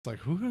like,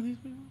 who are these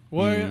people?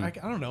 Well, I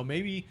don't know.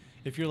 Maybe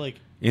if you're like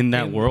in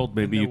that world,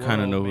 maybe you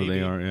kind of know who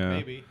they are. Yeah,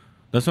 maybe.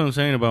 That's what I'm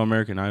saying about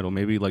American Idol.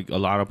 Maybe like a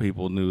lot of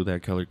people knew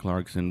that Kelly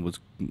Clarkson was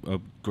a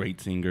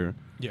great singer.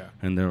 Yeah,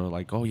 and they were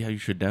like, "Oh yeah, you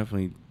should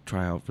definitely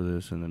try out for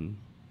this." And then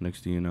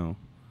next thing you know,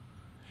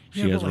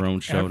 she has her own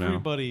show now.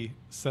 Everybody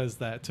says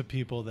that to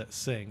people that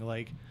sing.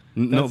 Like,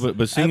 no,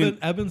 but singing.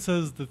 Eben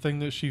says the thing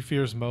that she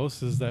fears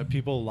most is that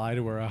people lie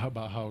to her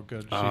about how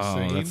good she's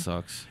singing. That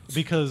sucks.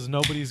 Because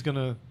nobody's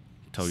gonna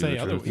tell say you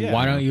the truth. Yeah.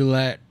 Why don't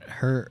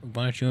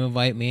you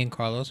invite me and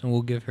Carlos, and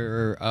we'll give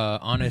her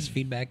honest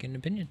feedback and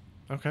opinion.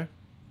 Okay.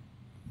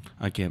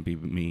 I can't be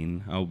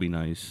mean. I'll be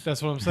nice.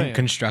 That's what I'm saying.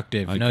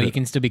 Constructive. You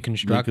can still be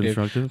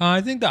constructive.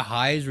 I think the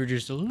highs were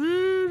just a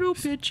little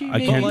pitchy. I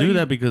can't do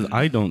that because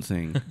I don't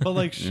sing. But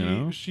like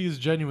she's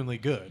genuinely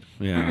good.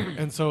 Yeah.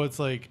 And so it's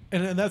like,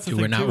 and that's the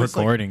thing. We're not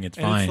recording. It's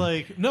fine. It's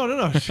like no.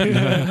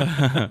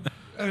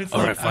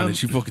 All right, fine.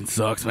 She fucking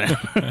sucks, man.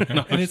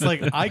 And it's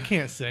like I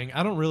can't sing.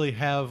 I don't really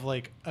have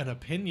like an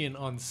opinion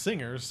on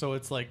singers. So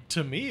it's like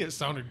to me it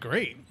sounded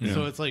great. Yeah.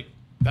 So it's like.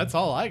 That's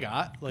all I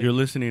got. Like, you're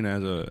listening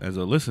as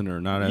a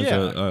listener, not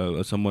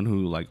as someone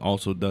who like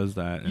also does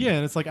that. Yeah,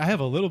 and it's like I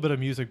have a little bit of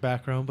music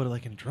background, but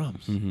like in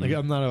drums. Mm-hmm. Like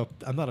I'm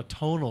not a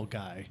tonal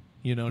guy.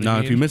 You know what I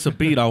mean? If you miss a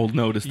beat, I will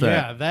notice that.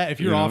 Yeah, that if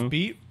you're off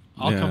beat,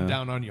 I'll come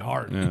down on you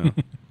hard. Yeah.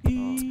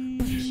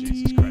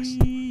 Jesus Christ.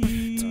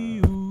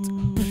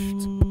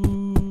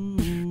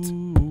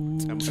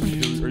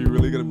 Are you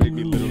really gonna make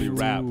me literally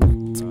rap?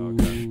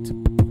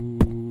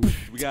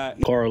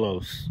 Got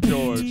Carlos,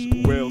 George,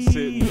 Will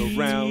sitting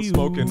around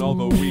smoking all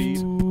the weed,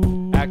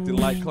 acting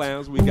like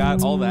clowns. We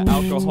got all the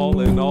alcohol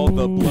and all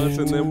the blunts,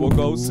 and then we'll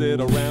go sit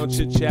around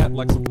chit chat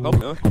like some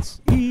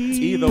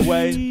Either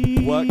way,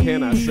 what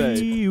can I say?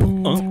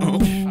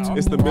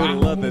 It's the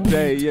middle of the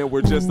day and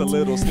we're just a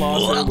little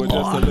sloshed and we're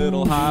just a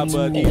little high,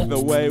 but either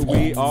way,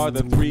 we are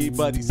the three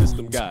buddy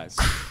system guys.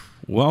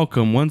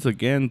 Welcome once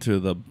again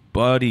to the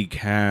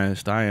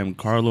Buddycast. I am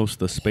Carlos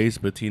the Space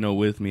Patino.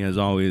 With me, as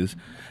always,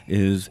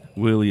 is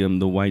William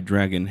the White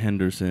Dragon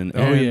Henderson.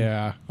 Oh,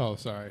 yeah. Oh,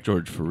 sorry.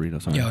 George Ferrito.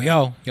 Sorry.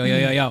 Yo.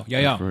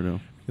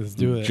 Let's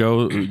do it.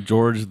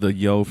 George the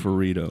Yo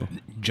Ferrito.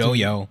 Joe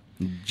Yo.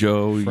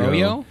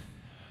 Froyo?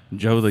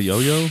 Joe the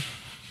Yo-Yo?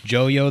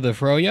 Joe-Yo the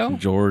Froyo?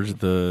 George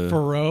the...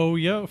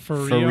 Ferrio?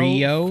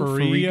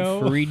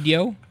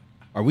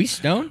 Are we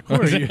stoned? Who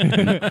are you?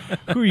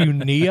 Who are you,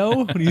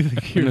 Neo? What do you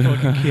think you're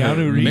fucking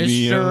Keanu Reeves?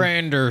 Mr.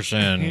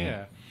 Anderson.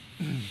 Yeah.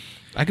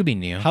 I could be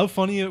Neo. How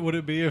funny would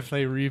it be if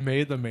they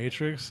remade The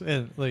Matrix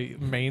and like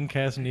main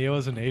cast Neo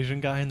as an Asian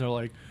guy and they're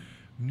like,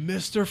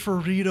 Mr.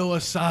 Ferrito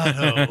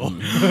Asado.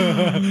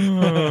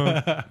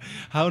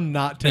 How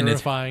not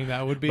terrifying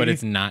that would be. But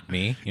it's not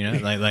me, you know?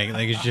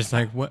 like it's just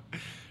like what?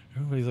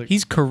 Everybody's like,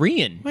 he's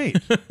Korean. Wait.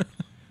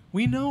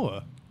 We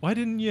know. Why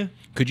didn't you?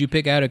 Could you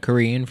pick out a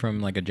Korean from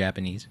like a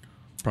Japanese?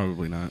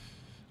 Probably not.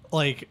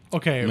 Like,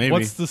 okay, maybe.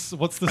 what's the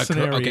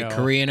scenario? Okay,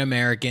 Korean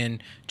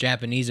American,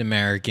 Japanese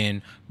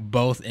American,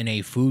 both in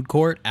a food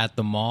court at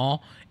the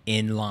mall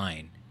in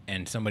line.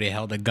 And somebody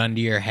held a gun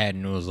to your head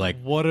and was like,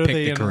 what are pick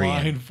they the in Korean.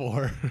 line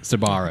for?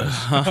 Sabaros.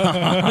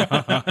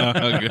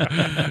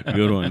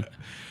 Good one.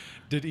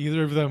 Did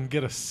either of them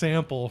get a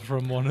sample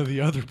from one of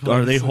the other places?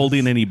 Are they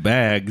holding any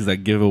bags that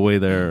give away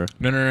their...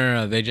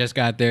 No. They just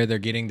got there. They're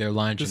getting their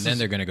lunch, and then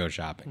they're going to go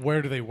shopping.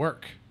 Where do they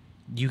work?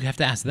 You have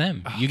to ask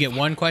them. You get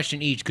one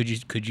question each. Could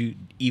you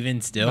even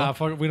still? Nah,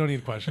 fuck it. We don't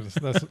need questions.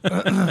 That's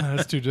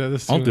too.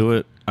 I'll do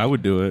it. I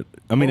would do it.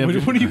 I mean,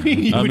 what do you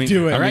mean you would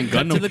do it? All right,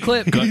 gun to the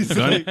clip. Gun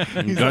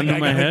to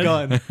my head.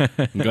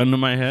 Gun to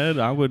my head.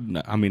 I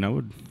would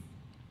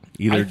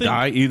either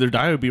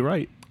die would be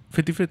right.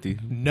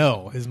 50-50.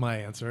 No is my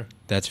answer.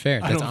 That's fair.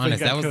 That's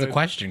honest. That was the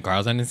question,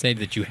 Carlos. I didn't say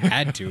that you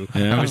had to.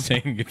 Yeah. I was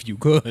saying if you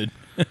could.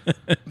 Okay,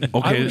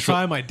 I would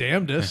try my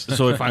damnedest.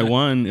 So if I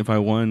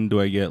won, do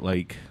I get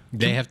like?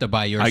 They have to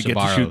buy your Sbarros. I get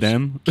to shoot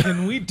them.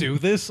 Can we do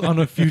this on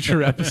a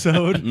future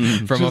episode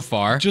from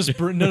afar?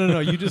 No.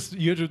 You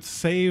just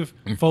save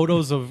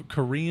photos of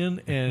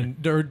Korean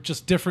or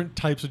just different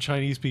types of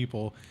Chinese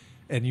people,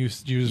 and you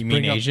just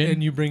bring up Asian?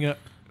 And you bring up.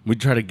 We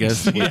try to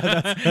guess.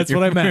 Yeah, that's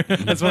what I meant.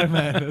 That's what I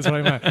meant.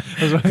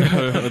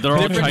 They're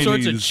all different Chinese.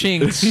 sorts of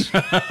chinks.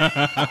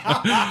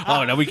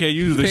 Oh, now we can't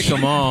use this. Pick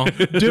them all.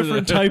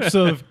 Different types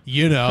of,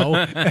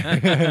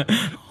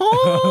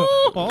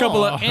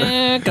 couple of.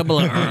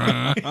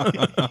 Yeah,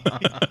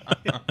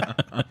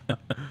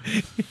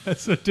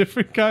 so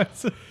different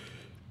kinds of.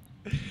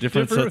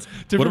 Different sets.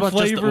 Different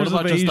flavors what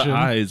about of just Asian? the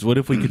eyes? What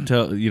if we could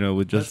tell?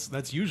 With just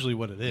that's usually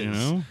what it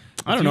is.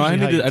 I don't know. I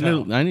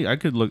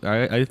could look.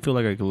 I feel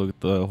like I could look at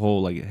the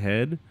whole like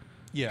head.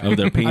 Yeah. Of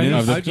their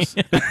penis.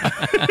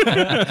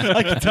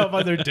 I can tell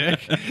by their dick.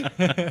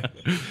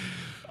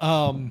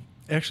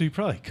 Actually, you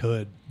probably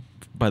could.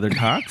 By their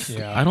cocks?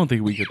 Yeah. I don't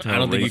think we could tell. I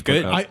don't think you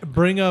could. I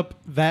bring up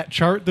that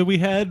chart that we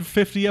had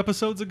 50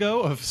 episodes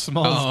ago of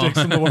smallest dicks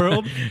in the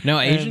world. No,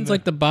 Asians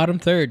like the bottom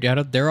third. They would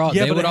all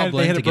blend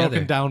they had it together.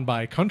 broken down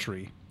by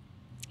country.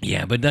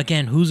 Yeah, but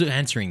again, who's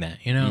answering that?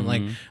 You know,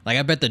 like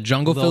I bet the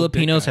Jungle Those big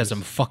Filipinos has guys.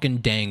 some fucking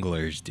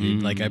danglers,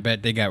 dude. Like I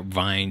bet they got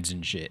vines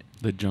and shit.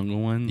 The jungle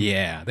one.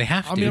 Yeah, they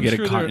have to. I mean, I'm get a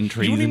sure cotton they're-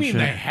 trees What do you and mean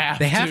shit. they have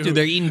to? They have to.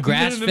 They're eating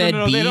grass-fed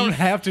No, they don't beef.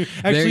 have to. They're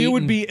Actually, it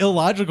would eating- be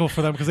illogical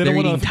for them because they They're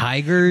don't want eating to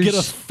tigers. get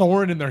a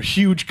thorn in their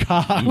huge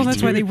cock. Well,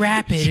 that's why they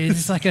wrap it.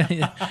 It's like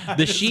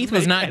the sheath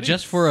was not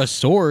just for a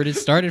sword. It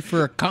started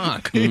for a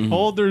cock. They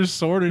hold their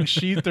sword and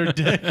sheath their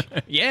dick.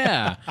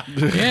 Yeah,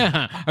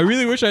 yeah. I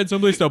really wish I had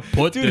someplace to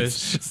put Dude,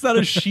 it's not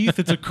a sheath,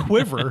 it's a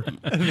quiver.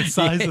 The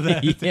size of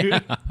that,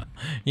 dude.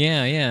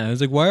 Yeah. I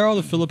was like, why are all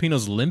the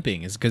Filipinos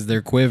limping? It's because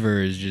their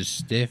quiver is just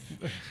stiff.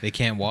 They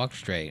can't walk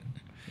straight.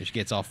 It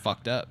gets all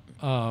fucked up.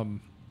 What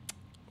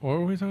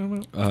were we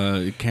talking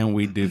about? Can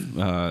we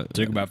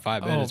Took about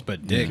 5 minutes,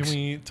 but dicks. Can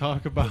we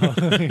talk about?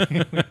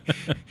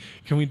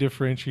 Can we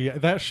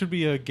differentiate? That should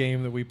be a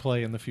game that we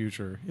play in the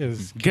future.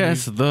 Is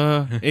guess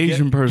the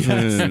Asian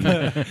person?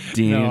 No,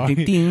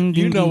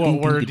 you know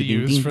what word to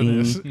use for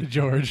this,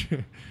 George.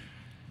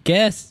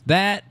 Guess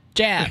that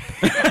Jap.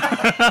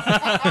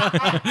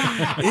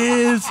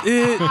 Is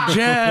it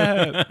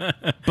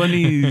Jap?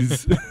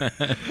 Bunnies.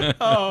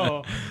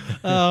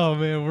 Oh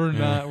man,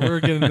 we're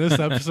getting this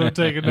episode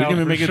taken We're out.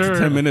 gonna For make it sure. to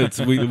 10 minutes.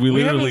 We We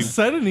literally. haven't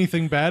said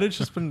anything bad. It's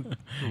just been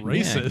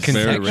racist.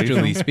 Very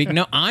Contextually racist. speaking,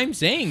 no, I'm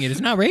saying it.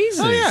 It's not racist.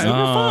 Oh, yeah.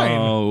 We're fine.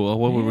 Oh,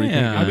 what were we thinking?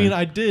 Yeah. I mean,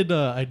 I did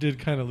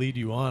kind of lead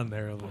you on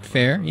there a little bit.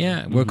 Fair,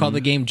 yeah. We'll call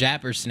the game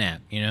Jap or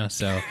Snap, you know?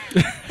 So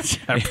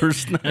Japper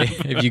snap.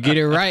 if you get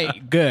it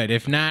right, good.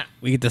 If not,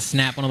 we get to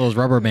snap one of those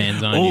rubber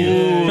bands on you.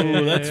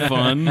 Oh, that's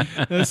fun.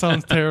 That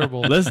sounds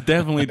terrible. Let's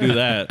definitely do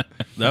that.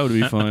 That would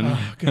be fun.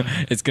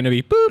 It's going to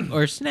be boop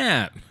or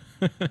snap.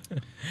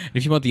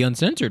 If you want the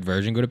uncensored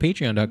version, go to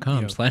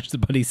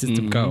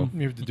patreon.com/thebuddysystemco.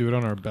 We have to do it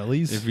on our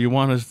bellies. If you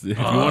want to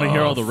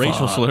hear all the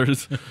racial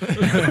slurs,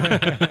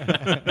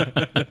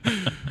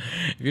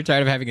 If you're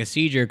tired of having a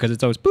seizure because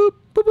it's always boop,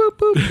 boop, boop,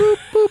 boop, boop,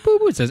 boop,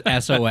 boop, it says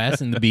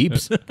SOS in the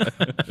beeps.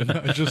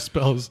 No, it just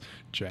spells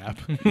Jap.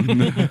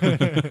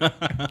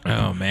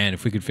 Oh, man,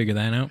 if we could figure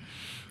that out.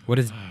 What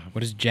is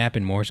Jap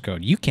in Morse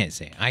code? You can't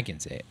say it. I can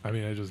say it. I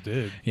mean, I just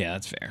did. Yeah,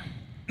 that's fair.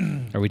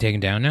 Are we taken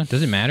down now?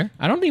 Does it matter?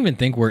 I don't even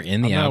think we're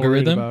in the I'm not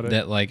worried algorithm. about it.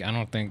 That like I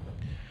don't think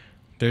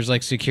there's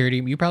like security.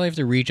 You probably have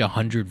to reach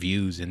 100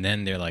 views, and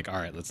then they're like, all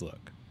right, let's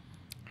look.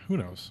 Who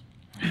knows?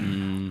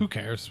 Who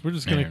cares? We're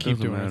just gonna Yeah, keep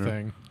doesn't doing our matter.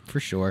 thing. For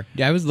sure.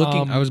 Yeah, I was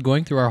looking. I was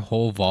going through our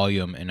whole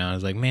volume, and I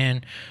was like,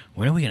 man,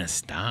 when are we gonna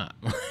stop?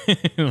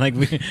 Like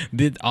we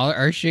did. All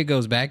our shit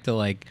goes back to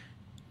like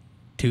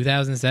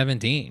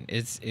 2017.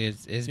 It's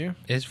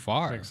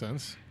far. Makes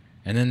sense.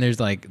 And then there's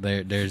like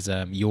there's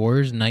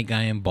yours, Night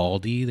Guy and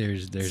Baldy.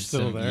 There's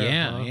Still some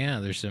there, huh? yeah.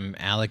 There's some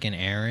Alec and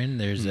Aaron.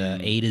 There's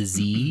A to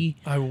Z.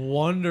 I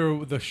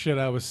wonder the shit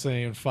I was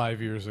saying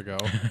 5 years ago.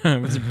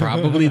 It's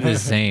probably the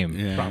same.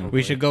 Yeah. Probably.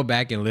 We should go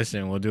back and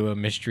listen. We'll do a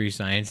mystery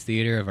science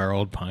theater of our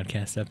old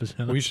podcast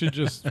episodes. We should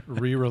just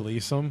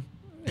re-release them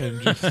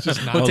and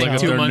just not We'll tell take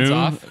 2 they're months new?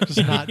 off.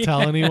 just not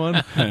tell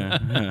anyone.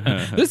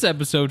 This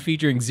episode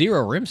featuring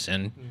Zero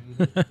Rimson.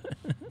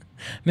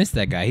 Missed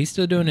that guy. He's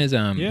still doing his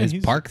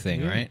he's- park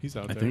thing, yeah, right? He's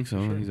out I there. think so.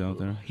 for sure. He's out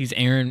there. He's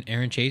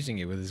Aaron chasing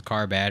it with his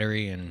car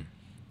battery and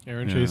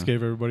Aaron Yeah. Chase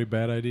gave everybody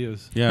bad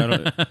ideas.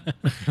 Yeah,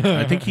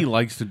 I think he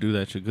likes to do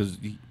that shit because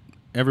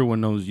everyone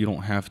knows you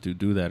don't have to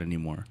do that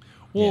anymore.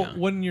 Well, Yeah.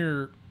 when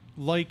you're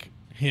like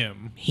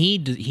him, he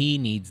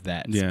needs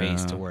that Yeah.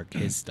 space to work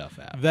his stuff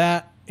out.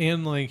 that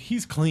and like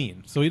he's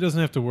clean, so he doesn't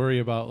have to worry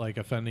about like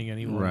offending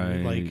anyone.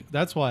 Right. Like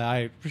that's why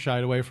I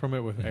shied away from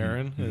it with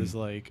Aaron. Is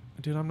like,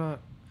 dude, I'm not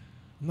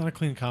a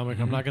clean comic.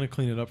 I'm not gonna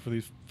clean it up for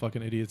these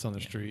fucking idiots on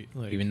the street.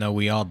 Like, Even though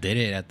we all did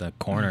it at the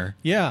corner.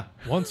 yeah,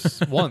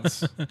 once,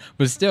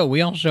 But still,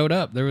 we all showed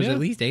up. There was Yeah. at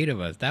least 8 of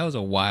us. That was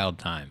a wild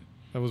time.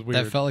 that was weird.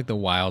 That felt like the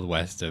Wild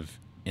West of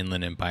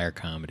Inland Empire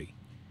comedy.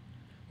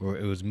 Where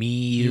it was me,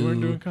 you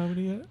weren't doing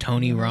comedy yet.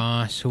 Tony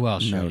Ross. Who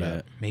else Not showed yet.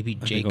 up? Maybe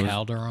I Jake think I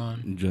was-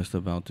 Calderon. Just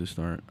about to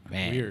start.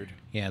 Man. Weird.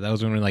 Yeah, that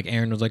was when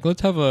Aaron was like,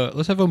 let's have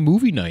a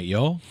movie night,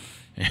 y'all.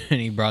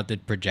 And he brought the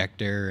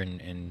projector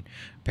and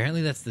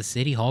apparently that's the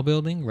City Hall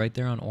building right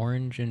there on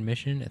Orange and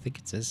Mission. I think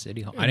it says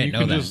City Hall. I And didn't you know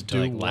can that just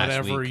until do like last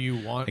whatever week. you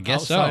want I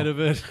guess outside so. of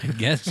it. I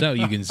guess so.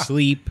 You can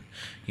sleep.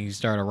 You can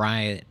start a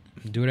riot.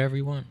 Do whatever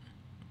you want.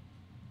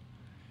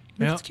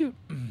 Yeah. That's cute.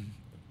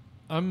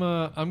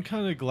 I'm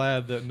kind of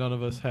glad that none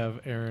of us have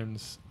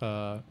Aaron's.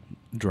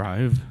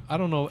 Drive. I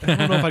don't know if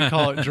I'd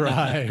call it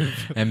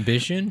drive.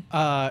 Ambition?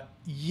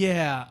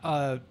 Yeah,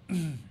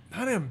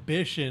 not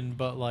ambition,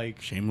 but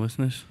like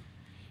Shamelessness.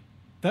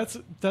 that's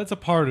a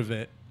part of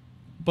it.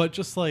 But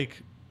just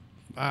like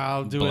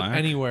I'll do Black? it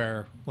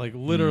anywhere, like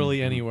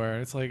literally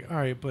anywhere. It's like, all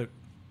right, but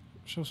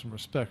show some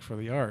respect for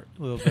the art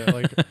a little bit.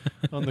 Like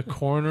on the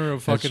corner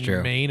of That's fucking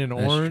true. Main and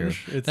That's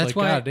Orange, true. it's That's like,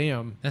 why-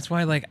 goddamn. That's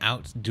why like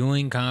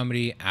doing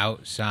comedy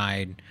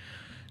outside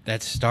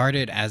that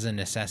started as a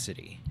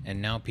necessity and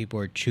now people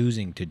are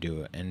choosing to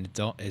do it, and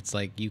it's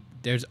like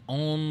there's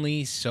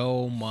only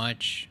so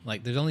much,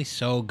 like there's only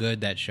so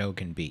good that show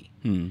can be.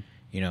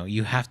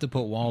 You have to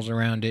put walls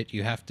around it.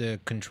 You have to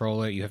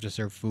control it. You have to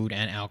serve food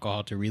and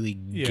alcohol to really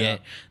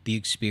get the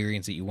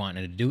experience that you want.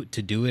 And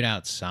to do it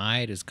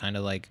outside is kind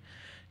of like,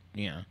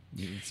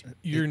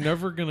 you're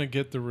never going to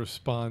get the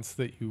response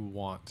that you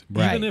want.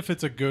 Right. Even if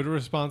it's a good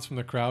response from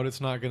the crowd, it's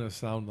not going to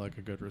sound like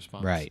a good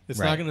response. Right. It's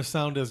not going to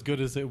sound as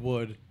good as it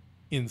would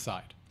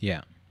inside.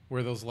 Yeah.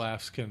 Where those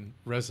laughs can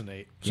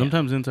resonate.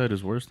 Sometimes inside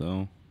is worse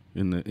though.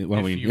 In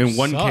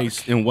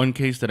one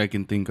case that I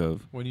can think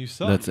of. When you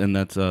suck. That's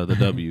the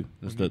W.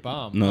 That's the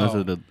bomb. No,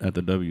 that's at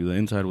the W. The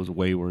inside was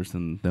way worse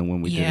than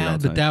when we did it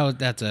outside.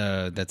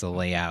 But that's a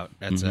layout.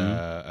 That's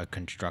a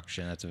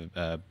construction. That's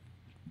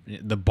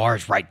the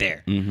bar's right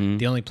there. Mm-hmm.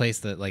 The only place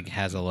that like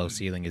has a low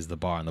ceiling is the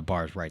bar, and the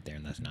bar's right there,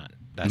 and that's not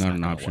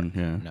an option. Work.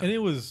 Yeah. No. And it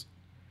was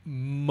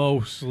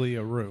mostly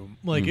a room.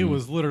 Like it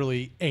was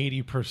literally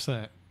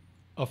 80%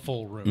 a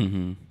full room.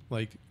 Mm-hmm.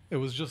 Like it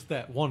was just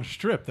that one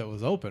strip that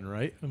was open,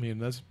 right? I mean,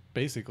 that's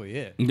basically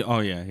it. Oh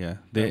yeah. It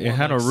one,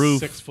 had like, a roof.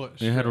 6 foot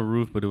It had a strip.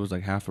 roof, but it was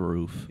like half a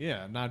roof.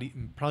 Yeah,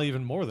 probably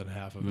even more than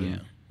half of it.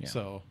 Yeah.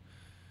 So,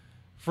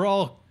 for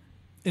all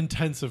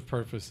intensive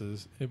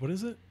purposes, what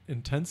is it?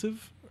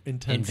 Intensive?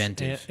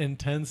 Inventive.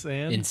 Intense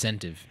and?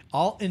 Incentive.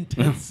 All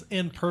intents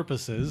and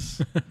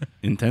purposes.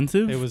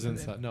 Intensive? It was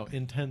inside. No,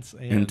 intense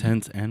and.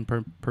 Intense and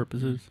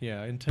purposes?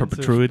 Yeah, intensive.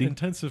 Perpetuity?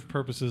 Intensive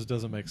purposes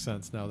doesn't make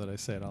sense now that I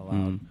say it out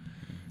loud.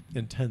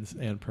 Intense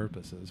and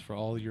purposes. For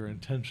all your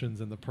intentions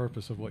and the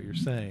purpose of what you're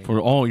saying. For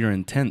all your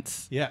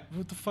intents. Yeah,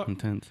 what the fuck?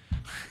 Intense.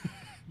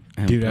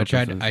 Dude, I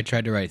tried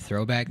to write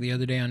throwback the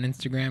other day on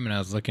Instagram, and I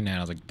was looking at it,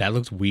 I was like, that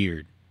looks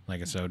weird.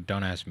 Like, so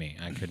don't ask me.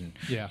 I couldn't.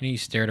 Yeah. You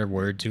stare at a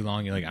word too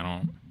long, you're like, I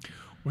don't.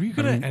 Were you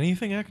good at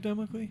anything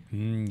academically?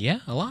 Yeah,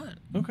 a lot.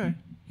 Okay.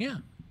 Yeah.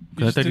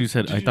 I thought you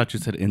said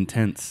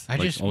intense.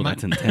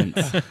 That's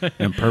intense.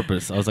 And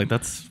purpose. I was like,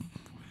 that's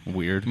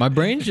weird. My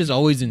brain's just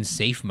always in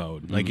safe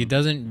mode. Like, it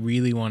doesn't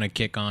really want to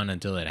kick on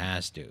until it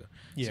has to.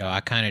 Yeah. So I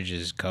kind of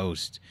just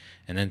coast.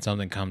 And then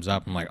something comes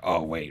up. I'm like,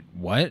 oh, wait,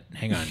 what?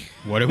 Hang on.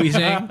 What are we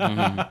saying? You're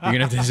going to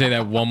have to say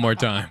that one more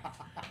time.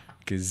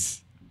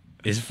 Because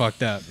it's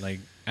fucked up. Like,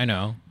 I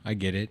know. I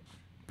get it.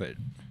 But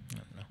I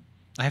don't know.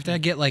 I have to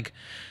get, like,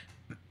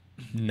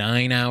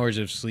 9 hours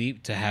of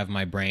sleep to have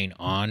my brain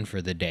on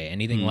for the day.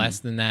 Anything less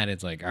than that,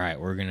 it's like, all right,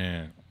 we're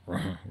gonna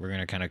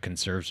kind of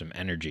conserve some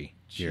energy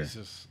here.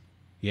 Jesus.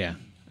 Yeah,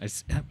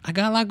 I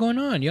got a lot going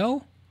on,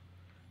 yo.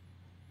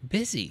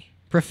 Busy.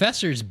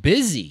 Professor's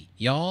busy,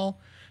 y'all.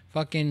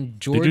 Fucking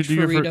George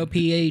Ferrito,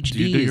 PhD. Did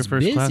you do your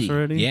first class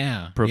already?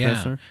 Yeah,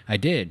 Professor. Yeah, I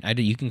did.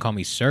 You can call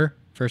me sir.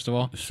 First of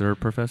all, Sir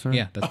Professor.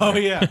 Yeah. That's Oh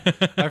yeah,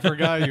 I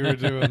forgot you were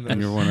doing this.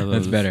 You're one of those.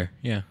 That's better.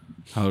 Yeah.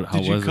 How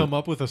Did you was come it?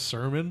 up with a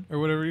sermon or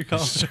whatever you call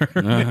it?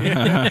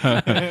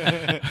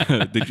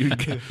 Did you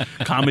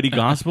comedy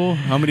gospel?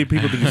 How many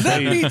people did you Let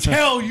say? me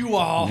tell you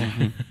all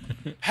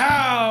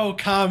how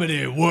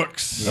comedy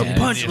works. A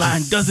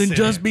punchline doesn't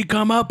just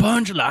become a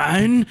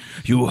punchline.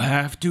 You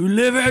have to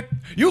live it.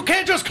 You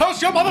can't just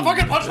cuss your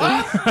motherfucking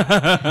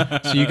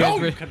punchline. So you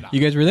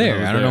guys were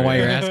there. I don't know why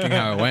you're asking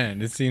how it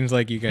went. It seems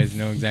like you guys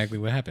know exactly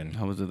what happened.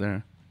 How was it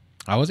there?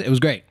 It was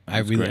great.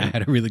 I great.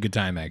 had a really good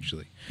time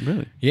actually.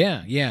 Really?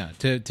 Yeah.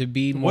 To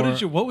be more.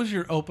 What was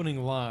your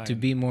opening line? To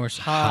be more.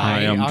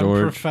 Hi, I'm I'm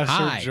George. Professor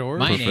Hi, George.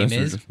 my name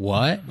Professor. is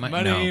what?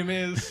 My name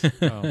is.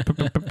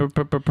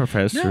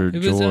 Professor No,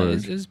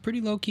 George. it was a pretty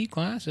low key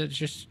class. It's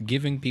just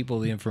giving people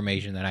the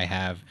information that I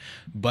have,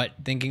 but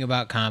thinking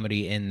about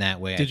comedy in that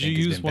way. Did I think you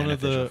has use been one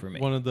of beneficial for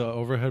me. the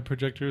overhead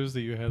projectors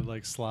that you had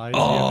like slides?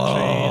 you Oh, had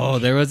to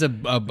change? there was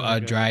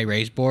a dry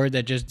erase board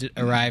that just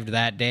arrived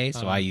that day,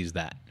 so I used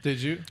that. Did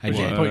you? I Did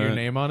you did. put your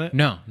name on it?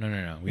 No.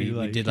 We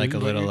like, did like a you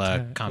put little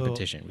your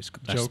competition.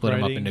 I joke split them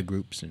up writing? into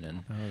groups and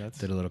then that's-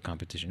 did a little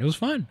competition. It was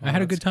fun. I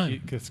had a good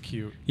time. That's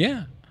cute.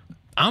 Yeah,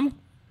 I'm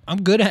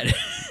good at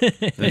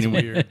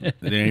it.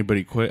 Did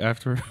anybody quit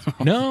after?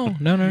 No.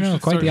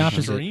 Quite the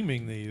opposite.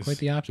 Streaming these. Quite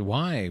the opposite.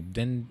 Why?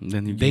 Then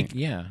you they can't.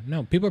 yeah.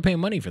 No, people are paying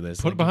money for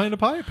this. Put Like, it behind a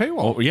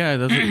paywall. Oh yeah,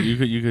 that's what,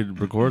 you could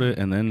record it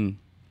and then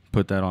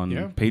put that on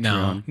Yeah.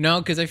 Patreon.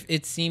 No, because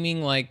it's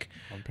seeming like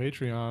On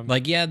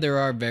Patreon. there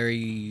are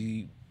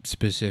very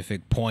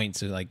specific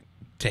points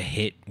to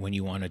hit when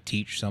you want to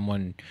teach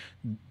someone,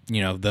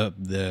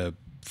 the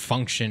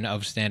function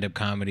of stand-up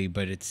comedy,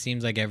 but it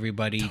seems like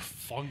everybody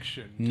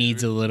function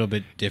needs a little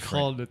bit different.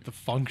 Called it the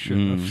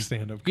function of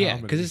stand-up comedy. Yeah,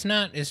 because it's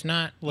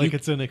not like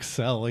it's in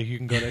Excel. Like you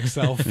can go to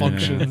Excel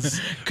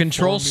functions.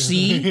 Control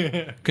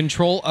C,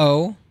 Control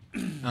O.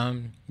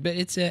 But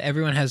it's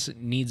everyone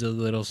needs a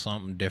little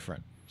something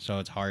different, so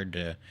it's hard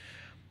to.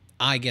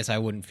 I guess I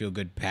wouldn't feel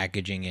good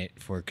packaging it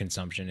for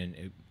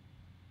consumption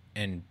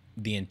and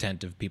the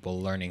intent of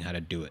people learning how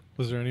to do it.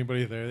 Was there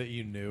anybody there that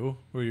you knew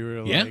where you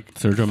were Yeah. like?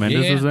 Sergio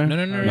Mendes was there?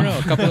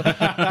 No.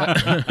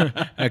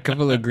 A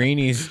couple of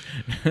greenies.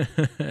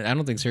 I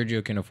don't think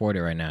Sergio can afford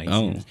it right now.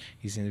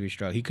 He seems to be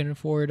struggling. He can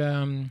afford.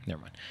 Never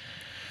mind.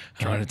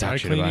 I don't want to talk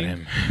shit about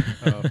him.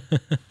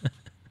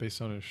 based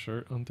on his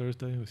shirt on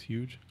Thursday. It was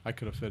huge. I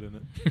could have fit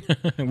in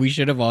it. We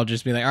should have all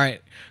just been like, all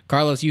right,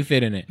 Carlos, you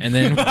fit in it, and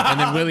then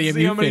William,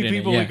 See you how many fit in it.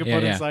 people we could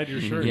put inside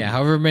your shirt. Yeah,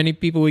 however many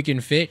people we can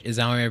fit is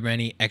however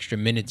many extra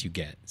minutes you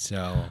get.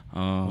 So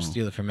we'll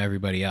steal it from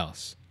everybody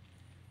else.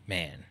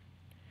 Man,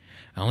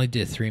 I only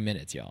did 3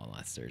 minutes, y'all,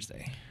 last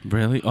Thursday.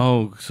 Really?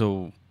 Oh,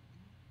 so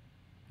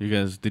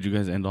did you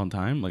guys end on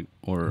time? Like,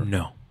 or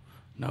No.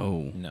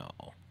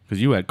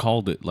 Because you had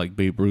called it like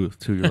Babe Ruth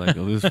too. You're like,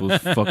 oh, this was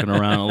fucking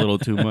around a little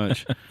too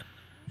much.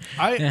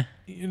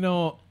 You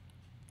know,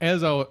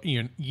 as I,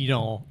 don't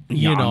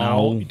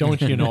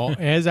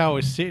as I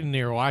was sitting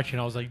there watching,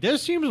 I was like,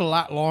 this seems a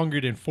lot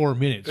longer than 4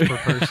 minutes per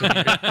person.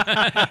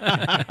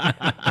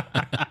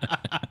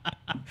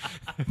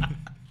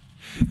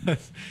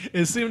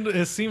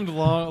 It seemed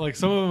long. Like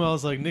some of them, I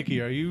was like, Nikki,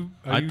 are you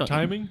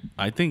timing?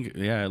 I think,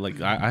 yeah.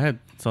 Like I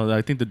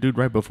think the dude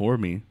right before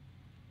me,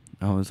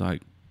 I was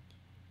like,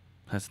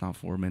 that's not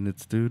 4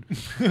 minutes, dude.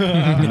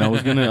 And I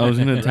was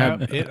gonna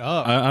tab it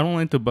up. I don't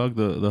like to bug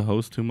the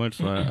host too much,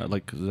 so I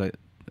like, because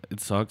it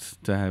sucks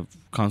to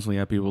constantly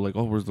have people like,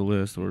 oh, where's the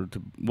list, or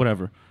to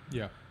whatever.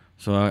 Yeah.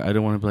 So I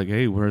didn't want to be like,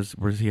 hey, where's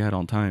he at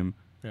on time?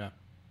 Yeah.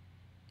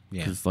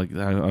 Yeah. Because like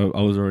I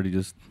was already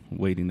just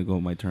waiting to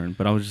go my turn,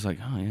 but I was just like,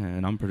 oh yeah,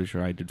 and I'm pretty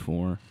sure I did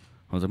 4.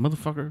 I was like,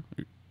 motherfucker,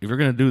 if you're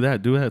gonna do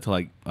that to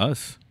like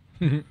us.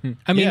 I mean,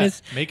 yeah,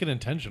 it's make it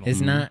intentional. It's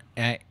not.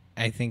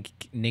 I think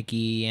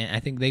Nikki and I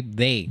think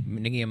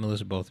Nikki and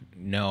Melissa both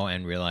know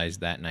and realize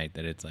that night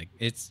that it's like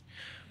it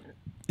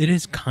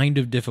is kind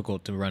of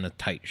difficult to run a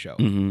tight show.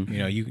 Mm-hmm. You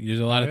know, there's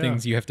a lot of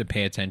things you have to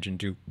pay attention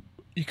to.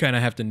 You kind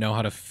of have to know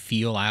how to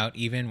feel out,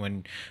 even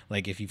when,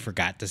 like, if you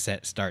forgot to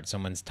start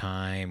someone's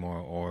time,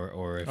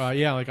 or if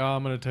like, oh,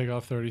 I'm gonna take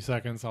off 30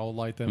 seconds. I'll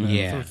light them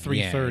yeah, for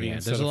 3:30. Yeah.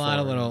 There's a lot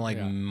of little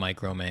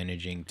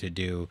micromanaging to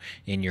do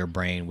in your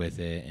brain with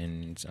it,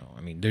 and so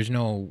I mean, there's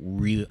no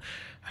real.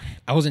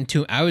 I was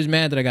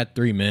mad that I got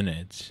 3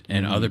 minutes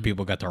and other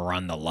people got to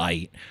run the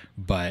light,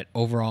 but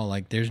overall,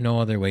 like, there's no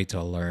other way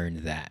to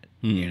learn that.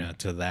 You know,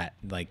 to that,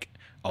 like,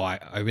 oh, I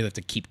really have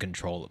to keep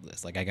control of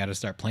this. Like, I got to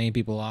start playing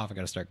people off. I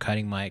got to start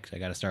cutting mics. I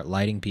got to start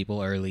lighting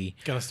people early.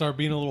 Got to start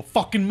being a little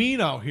fucking mean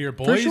out here,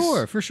 boys.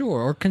 For sure.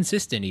 Or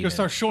consistent even. Got to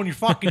start showing your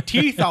fucking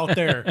teeth out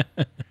there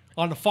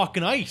on the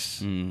fucking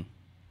ice.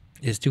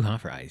 It's too hot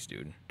for ice,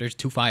 dude. There's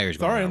 2 fires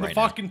going Sorry, on on the right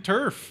fucking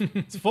turf.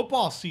 It's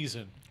football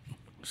seson.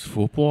 It's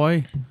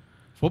football.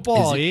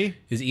 Football, Is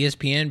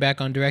ESPN back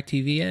on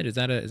DirecTV yet? Is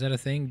that a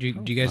thing? Do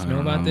you guys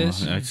know about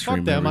this?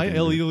 Fuck them. I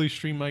illegally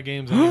stream my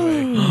games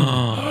anyway.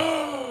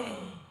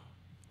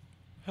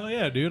 Hell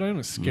yeah, dude.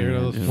 I'm scared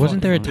of those.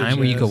 Wasn't there a time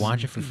where you could bitches.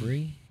 watch it for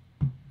free?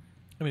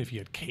 I mean, if you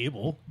had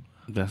cable.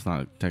 That's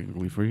not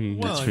technically free.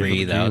 Well, It's I free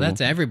mean, though.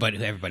 That's everybody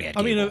had cable.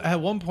 I mean,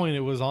 at one point it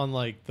was on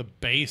like the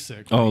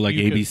basic. Oh, like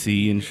you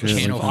ABC and shit.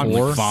 Channel like,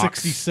 4? like Fox.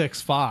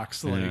 66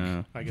 Fox. Like,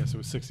 Yeah. I guess it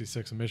was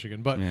 66 in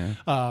Michigan, but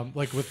Yeah.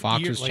 like with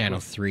Fox was like channel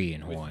with, 3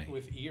 in Hawaii.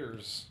 with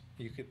ears,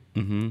 you could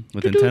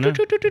With antenna.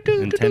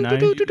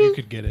 you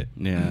could get it.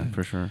 Yeah,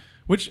 for sure.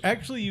 Which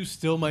actually you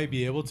still might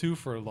be able to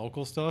for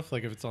local stuff,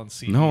 like if it's on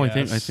CBS. No,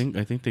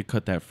 I think they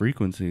cut that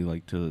frequency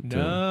like to. No,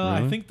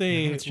 really? I think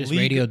they. It's just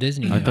Radio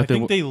Disney. I now. thought I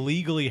think they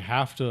legally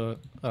have to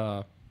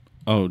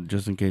Oh,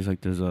 just in case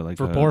like there's a like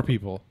for a, poor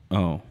people,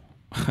 Oh,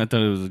 I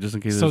thought it was just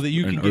in case. so there's that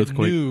you an can get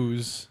earthquake.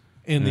 news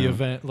in the Yeah.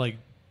 event, like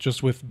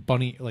just with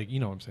bunny, like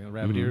you know what I'm saying,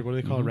 rabbit ears. What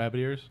do they call it? Rabbit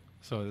ears.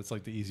 So it's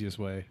like the easiest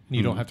way, and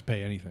you don't have to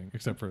pay anything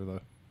except for the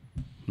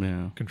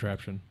Yeah.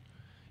 contraption.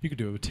 You could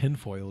do it with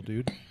tinfoil,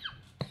 dude.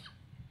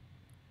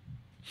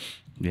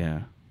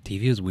 Yeah.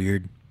 TV was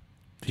weird.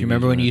 Do TV you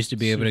remember was when you weird. used to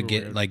be able to Super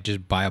get weird. like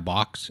just buy a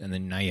box and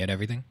then now you had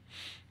everything?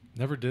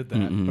 Never did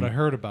that, but I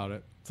heard about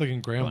it. It's like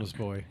in Grandma's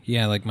Boy.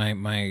 Yeah, like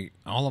my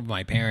all of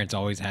my parents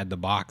always had the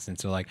box, and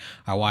so like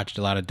I watched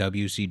a lot of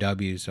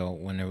WCW. So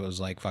when it was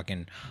like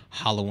fucking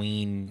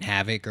Halloween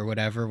Havoc or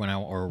whatever,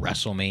 or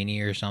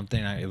WrestleMania or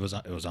something, it was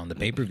on the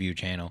pay-per-view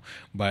channel.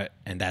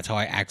 And that's how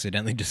I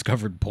accidentally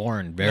discovered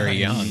porn very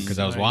young, because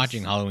I was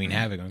watching Halloween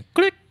Havoc, going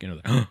click,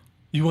 like,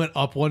 You went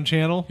up one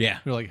channel. yeah,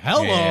 You're like,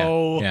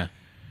 hello.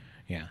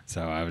 Yeah.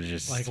 So I was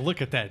just Like,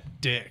 look at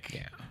that dick.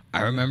 yeah.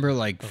 I remember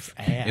like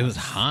it was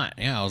hot.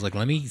 Yeah, I was like,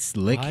 let me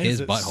lick Why his is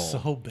it butthole.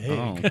 so big?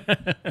 Oh.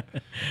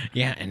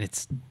 Yeah, and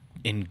it's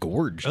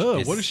engorged. Oh,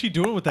 It's- what is she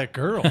doing with that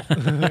girl? Why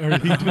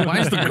Why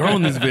is the girl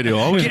in this video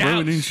always Get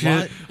out, ruining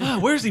shit?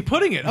 where's he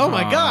putting it? Oh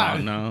my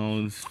god!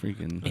 No, it's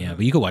freaking. Yeah,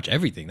 but you could watch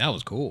everything. That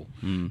was cool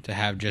to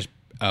have just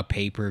a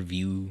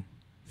pay-per-view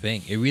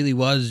thing. It really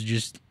was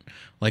just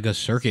like a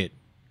circuit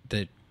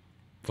that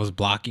was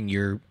blocking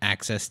your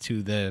access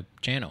to the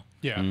channel.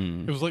 Yeah,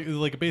 it was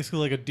like basically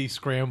like a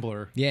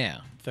descrambler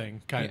Yeah.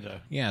 thing, kind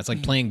of. Yeah, it's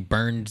like playing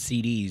burned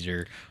CDs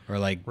or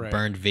like Right.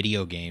 burned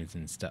video games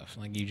and stuff.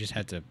 Like you just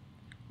had to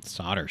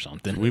solder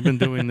something. We've been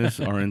doing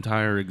this our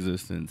entire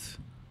existence.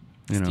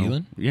 You know?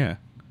 Stealing? Yeah.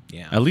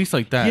 Yeah. At least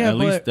like that. Yeah,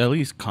 at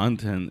least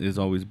content has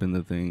always been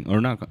the thing, or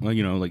not.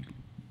 You know, like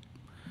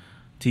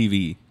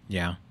TV.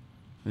 Yeah.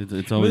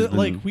 It's always But, been,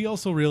 like we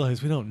also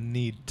realize we don't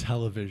need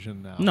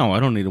television now. No, I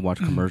don't need to watch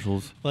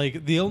commercials.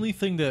 Like the only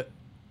thing that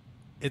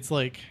it's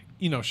like,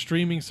 you know,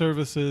 streaming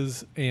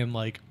services and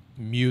like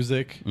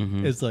music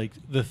is like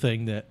the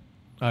thing that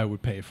I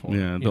would pay for.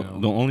 Yeah,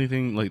 the only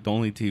thing, like the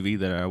only TV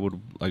that I would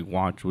like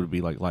watch would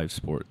be like live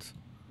sports.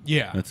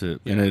 Yeah, that's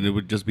it. Yeah. And it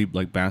would just be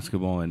like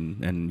basketball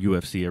and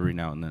UFC every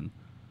now and then.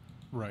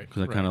 Right.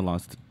 Because I kind of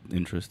lost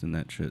interest in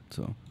that shit.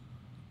 So,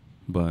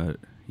 but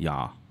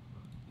yeah.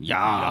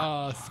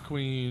 Yes,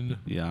 queen.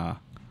 Yeah.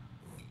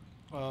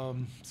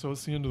 So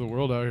it's the end of the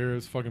world out here.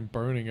 It's fucking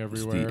burning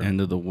everywhere. It's the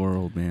end of the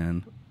world,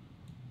 man.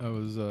 I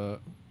was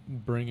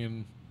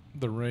bringing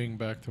the ring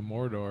back to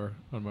Mordor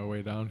on my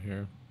way down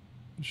here.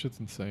 Shit's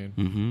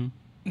insane.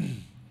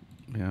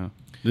 Yeah.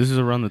 This is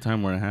around the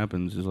time where it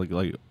happens. It's like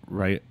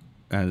right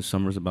as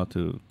summer's about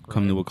to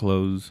come to a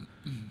close.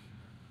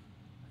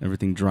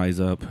 Everything dries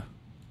up.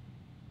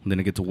 And then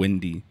it gets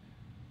windy.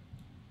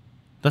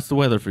 That's the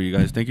weather for you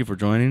guys. Thank you for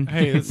joining.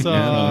 Hey, it's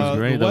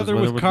the weather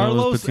with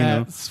Carlos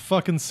at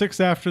fucking 6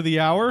 after the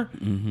hour.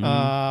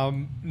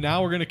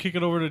 Now we're gonna kick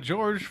it over to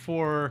George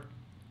for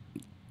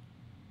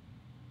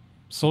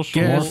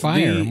social more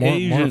fire,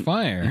 more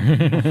fire.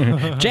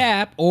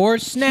 Jap or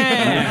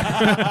snap.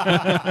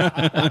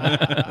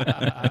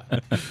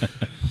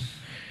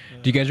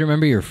 Do you guys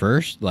remember your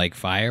first like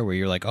fire where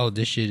you're like, oh,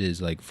 this shit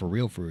is like for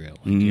real, for real?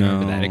 Like, do you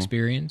remember that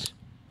experience?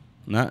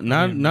 Not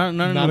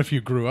if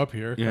you grew up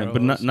here. Yeah, Carlos,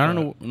 but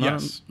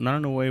not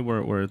in a way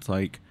where it's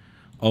like,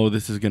 oh,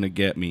 this is gonna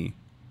get me.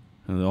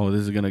 Oh,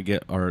 this is gonna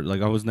get, or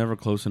like I was never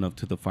close enough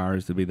to the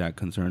fires to be that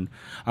concerned.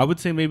 I would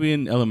say maybe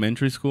in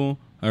elementary school,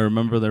 I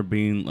remember there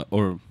being,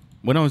 or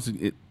when I was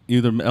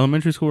either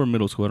elementary school or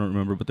middle school, I don't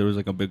remember, but there was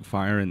like a big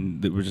fire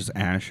and there was just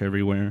ash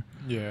everywhere.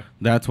 Yeah,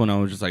 that's when I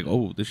was just like,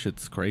 oh, this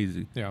shit's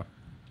crazy. Yeah.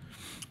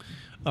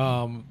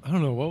 I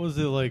don't know, what was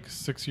it, like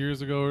 6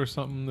 years ago or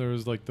something? There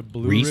was like the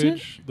Blue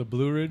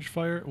Ridge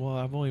fire. Well,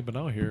 I've only been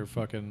out here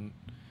fucking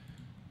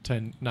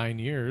 9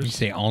 years. You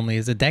say only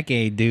as a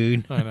decade,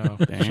 dude. I know.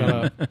 Shut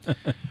up.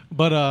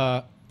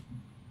 But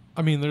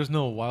I mean, there's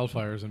no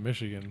wildfires in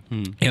Michigan.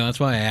 Yeah, that's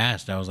why I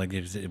asked. I was like,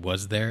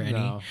 was there any?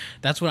 No.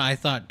 That's what I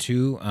thought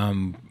too.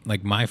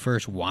 Like my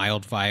first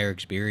wildfire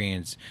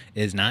experience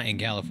is not in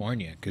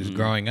California, because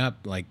growing up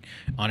like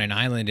on an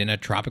island in a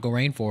tropical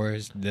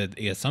rainforest,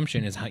 the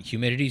assumption is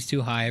humidity's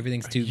too high,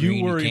 everything's too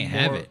green, you can't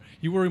have it.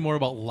 You worry more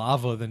about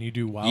lava than you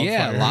do wildfires.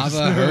 Yeah,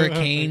 lava,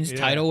 hurricanes,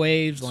 tidal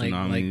waves,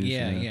 tsunamis,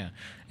 yeah.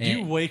 Do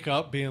you wake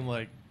up being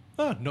like,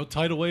 oh, no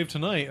tidal wave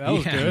tonight. That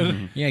was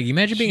good. Yeah, you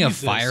imagine being a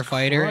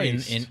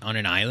firefighter in on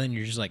an island.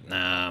 You're just like,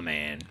 nah,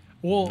 man.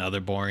 Well,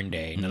 another boring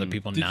day. Another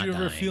people not dying. Did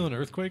you ever feel an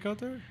earthquake out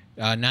there?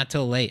 Not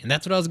till late. And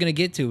that's what I was going to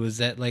get to, was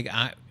that like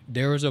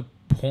there was a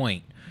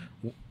point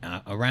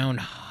around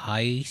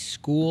high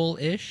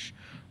school-ish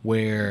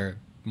where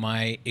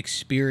my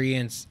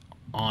experience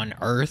on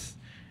Earth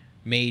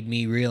made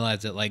me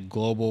realize that like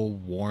global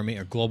warming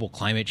or global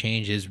climate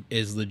change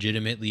is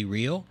legitimately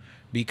real.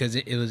 Because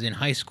it was in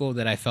high school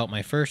that I felt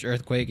my first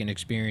earthquake and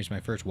experienced my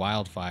first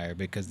wildfire,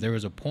 because there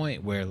was a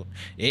point where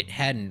it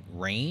hadn't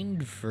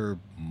rained for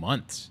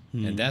months.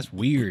 And that's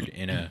weird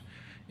in a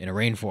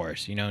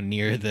rainforest, you know,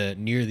 near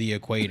the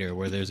equator,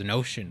 where there's an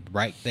ocean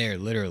right there,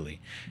 literally.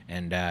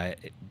 And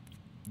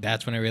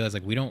that's when I realized,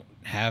 like, we don't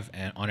have,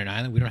 on an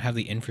island, we don't have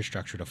the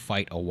infrastructure to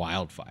fight a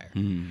wildfire.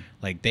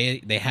 Like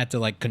they had to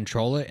like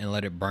control it and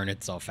let it burn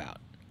itself out,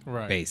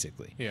 right?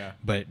 Basically. Yeah.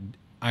 But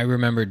I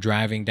remember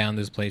driving down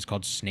this place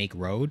called Snake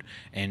Road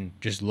and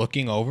just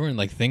looking over, and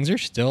like things are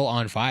still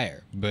on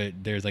fire,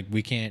 but there's like,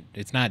 we can't,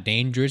 it's not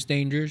dangerous,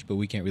 but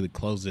we can't really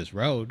close this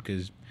road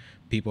because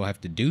people have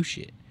to do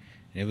shit.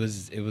 And it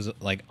was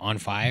like on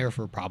fire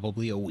for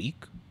probably a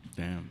week.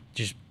 Damn.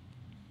 Just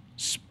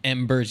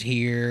embers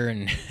here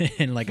and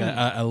and like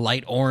a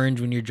light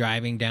orange when you're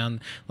driving down,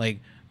 like,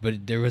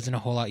 but there wasn't a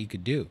whole lot you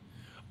could do.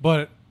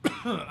 But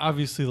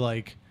obviously,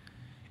 like,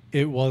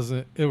 it was,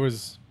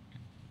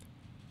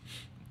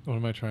 what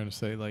am I trying to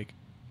say? Like,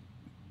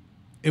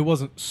 it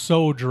wasn't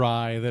so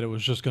dry that it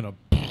was just going to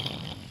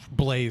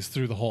blaze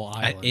through the whole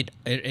island.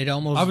 It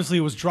almost... Obviously,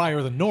 it was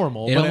drier than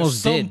normal, it but almost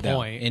at some did,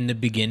 point... Though. In the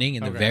beginning,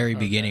 the very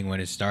beginning when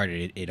it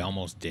started, it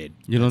almost did.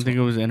 You don't think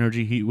it was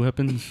energy heat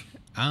weapons?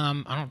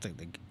 I don't think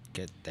they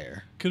get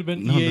there. Could have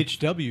been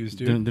EHWs,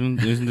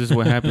 dude. Isn't this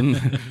what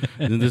happened?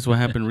 Isn't this what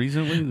happened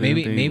recently?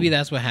 Maybe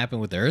that's what happened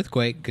with the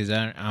earthquake, because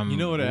you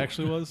know what it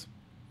actually was?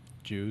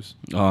 Jews.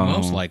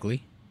 Most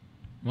likely.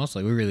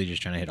 Mostly, we're really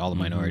just trying to hit all the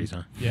minorities,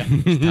 huh? Yeah.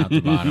 Top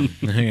to bottom.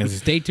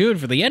 Stay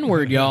tuned for the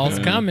N-word, y'all. It's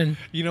coming.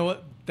 You know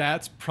what?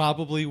 That's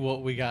probably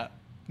what we got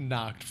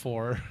knocked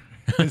for,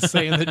 is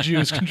saying that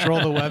Jews control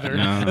the weather.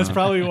 No. That's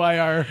probably why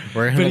our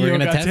video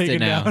got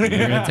taken down. We're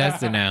going to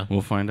test it now.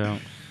 We'll find out.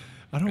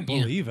 I don't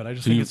believe it. I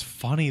just think it's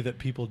funny that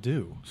people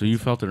do. So you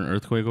felt an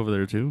earthquake over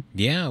there too?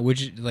 Yeah,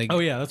 which like... Oh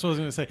yeah, that's what I was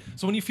gonna say.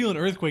 So when you feel an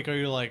earthquake, are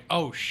you like,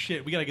 oh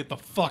shit, we gotta get the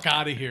fuck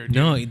out of here, dude?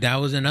 No, that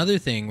was another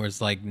thing where it's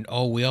like,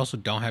 oh, we also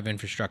don't have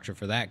infrastructure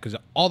for that, because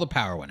all the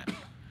power went out.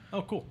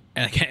 Oh, cool.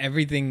 And like,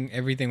 everything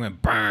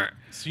went burn.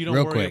 So you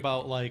don't worry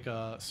about like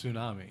a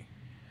tsunami?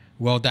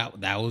 Well, that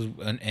was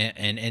an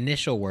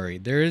initial worry.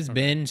 There has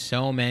been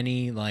so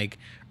many like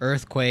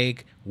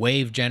earthquake,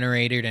 wave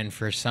generated, and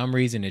for some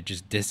reason it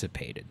just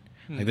dissipated.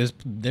 Like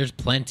there's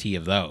plenty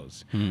of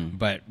those,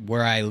 but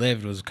where I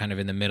lived was kind of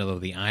in the middle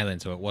of the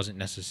island, so it wasn't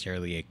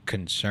necessarily a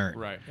concern.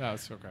 Right.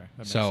 That's okay. That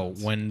makes So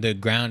sense. when the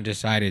ground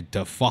decided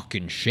to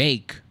fucking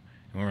shake,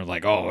 and we were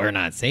like, "Oh, we're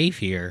not safe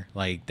here,"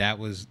 like that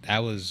was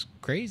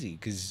crazy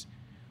because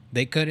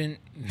they couldn't.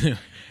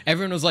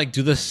 Everyone was like,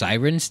 "Do the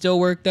sirens still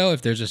work though?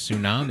 If there's a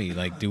tsunami,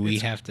 like, do we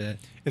have to?"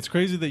 It's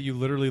crazy that you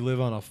literally live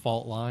on a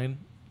fault line,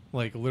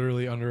 like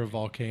literally under a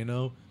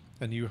volcano,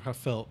 and you have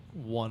felt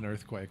one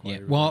earthquake. While Yeah.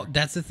 you were Well, there.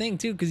 that's the thing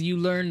too, because you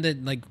learn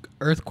that like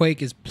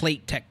earthquake is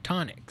plate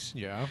tectonics.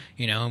 Yeah.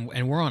 You know,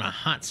 and we're on a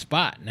hot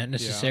spot, not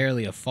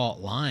necessarily a fault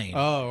line.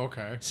 Oh,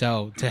 okay.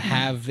 So to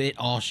have it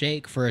all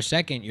shake for a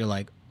second, you're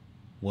like,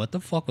 what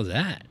the fuck was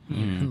that?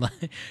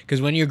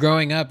 Because when you're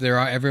growing up,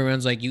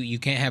 everyone's like, you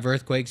can't have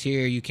earthquakes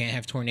here, you can't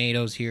have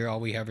tornadoes here. All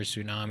we have are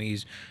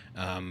tsunamis,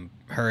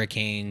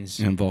 hurricanes,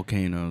 And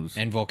volcanoes.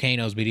 and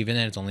volcanoes. But even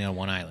then, it's only on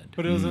one island.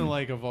 But it wasn't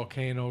like a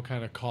volcano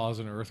kind of cause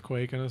an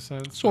earthquake in a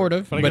sense? Sort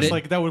of, But I but guess it-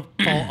 like that would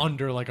fall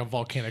under like a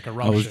volcanic I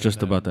eruption. was just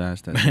then. about to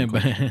ask that.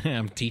 But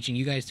I'm teaching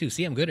you guys too.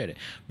 See, I'm good at it.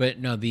 But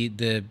no,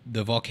 the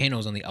volcano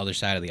is on the other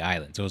side of the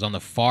island, so it's on the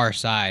far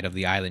side of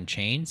the island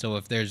chain. So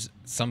if there's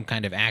some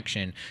kind of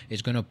action,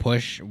 it's going to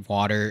push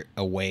water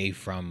away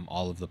from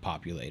all of the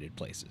populated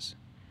places.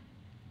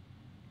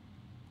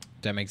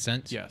 Does that make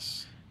sense?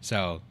 Yes.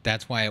 So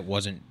that's why it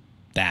wasn't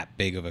that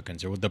big of a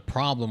concern. The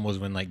problem was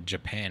when like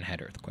Japan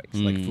had earthquakes,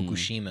 like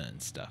Fukushima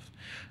and stuff.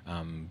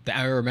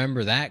 I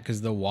remember that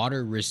because the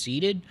water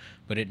receded,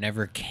 but it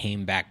never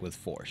came back with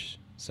force.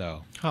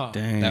 So Huh.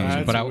 Dang. that was,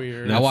 That's but I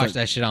weird. I watched like-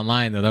 that shit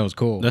online though. That was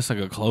cool. That's like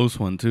a close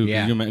one too.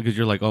 Yeah. Because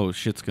you're like, oh,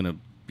 shit's gonna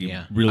be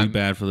Yeah. really I'm-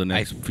 bad for the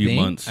next I few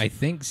think- months. I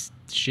think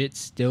shit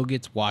still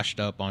gets washed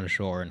up on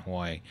shore in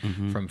Hawaii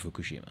from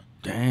Fukushima.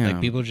 Damn.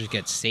 Like people just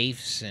get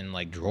safes and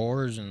like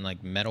drawers and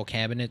like metal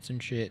cabinets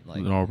and shit.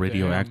 Like They're all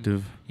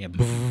radioactive. yeah,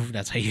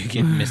 that's how you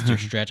get Mr.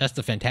 Stretch. That's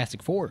the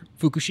Fantastic Four.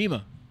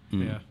 Fukushima.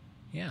 Yeah.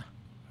 Yeah.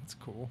 That's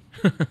cool.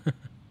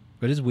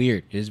 But it's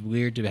weird. It's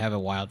weird to have a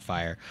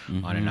wildfire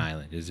on an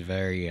island. It's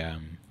very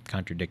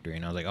contradictory.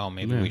 And I was like, oh,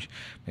 maybe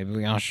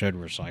we all should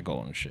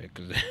recycle and shit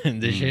because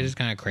this shit is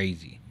kind of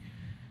crazy,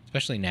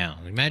 especially now.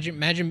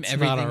 Imagine It's everything.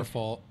 not our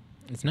fault.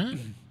 It's not.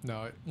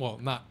 No, well,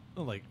 not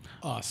like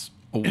us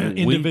We-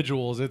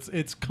 individuals.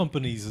 It's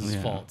companies'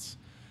 Yeah. faults.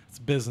 It's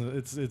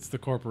business. It's the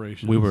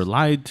corporations. We were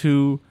lied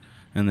to,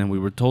 and then we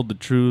were told the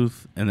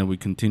truth, and then we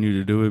continued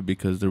to do it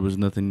because there was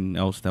nothing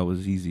else that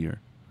was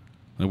easier.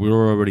 Like we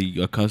were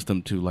already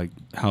accustomed to like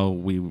how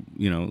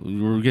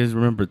you guys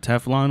remember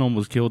Teflon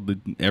almost killed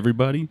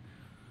everybody.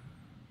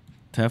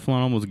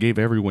 Teflon almost gave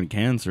everyone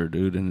cancer,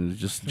 dude, and it's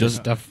just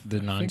Stuff, the I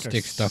think I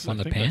non-stick s- stuff on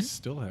I the think I pan.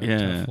 still have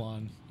Yeah.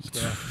 Teflon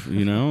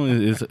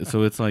stuff.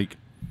 so it's like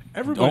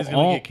Everybody's all-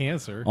 gonna get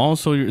cancer.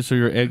 also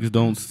your eggs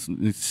don't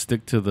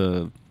stick to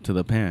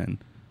the pan.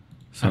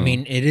 So I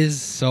mean, it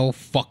is so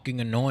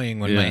fucking annoying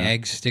when my Yeah.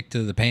 eggs stick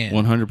to the pan.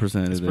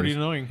 100% It's it pretty is.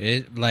 annoying.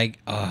 It like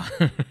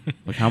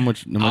Like how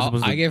much am I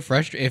supposed to? I get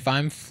frustrated if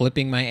I'm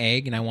flipping my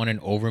egg and I want an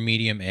over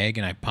medium egg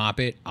and I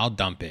pop it. I'll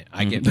dump it.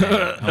 I get mad.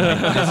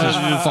 I'm like, this is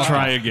just fucking-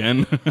 try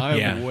again. I am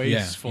Yeah,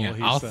 wasteful. yeah.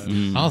 He I'll,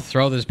 says. I'll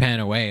throw this pan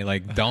away.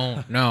 Like,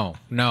 don't, no,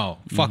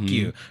 fuck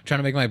you. I'm trying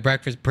to make my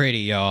breakfast pretty,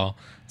 y'all.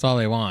 That's all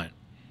they want.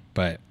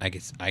 But I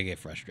get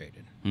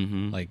frustrated.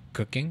 Like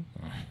cooking,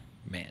 oh,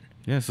 man.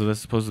 Yeah, so that's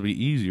supposed to be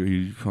easier.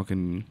 You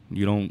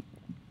don't.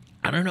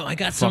 I don't know. I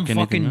got some Fuck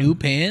fucking anything new up.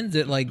 pans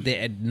that like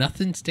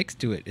nothing sticks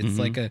to it. It's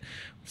like a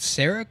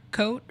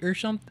Cerakote or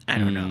something. I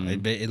don't know.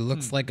 It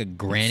looks like a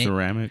granite.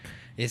 Ceramic.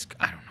 It's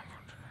I don't know.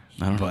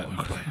 I don't But-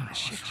 know. but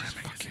Shit,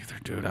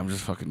 dude, I'm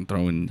just fucking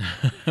throwing.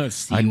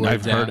 C I've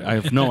words heard.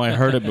 out. I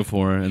heard it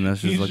before, and that's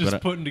just He's like. just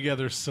But putting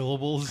together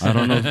syllables. I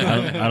don't know.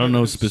 I don't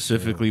know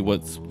specifically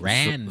what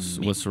Ceramic.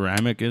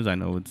 ceramic is. I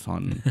know it's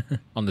on.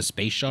 on the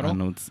space I shuttle.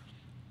 know it's.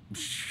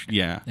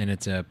 Yeah. And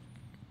it's a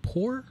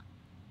poor.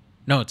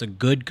 No, it's a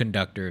good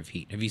conductor of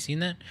heat. Have you seen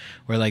that?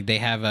 Where like they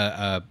have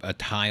a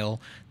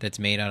tile that's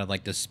made out of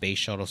like the space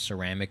shuttle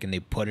ceramic, and they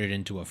put it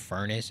into a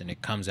furnace, and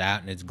it comes out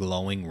and it's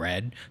glowing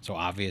red. So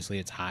obviously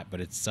it's hot, but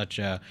it's such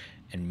a,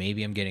 and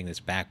maybe I'm getting this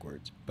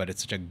backwards, but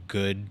it's such a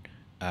good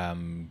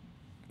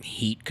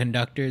heat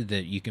conductor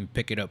that you can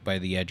pick it up by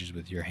the edges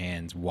with your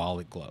hands while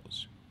it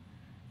glows.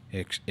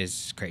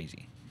 It's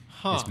crazy.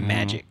 Huh. It's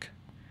magic.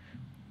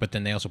 But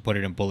then they also put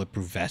it in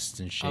bulletproof vests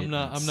and shit. I'm and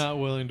not. it's- I'm not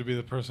willing to be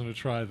the person to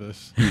try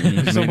this.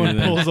 If someone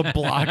pulls a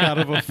block out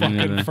of a fucking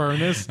neither.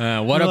 furnace.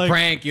 What you're a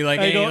prank! You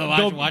like, Hey,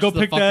 hey, go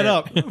pick that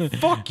up.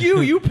 Fuck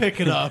you. You pick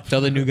it up. Tell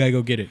the new guy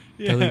go get it.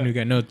 Tell the Yeah. new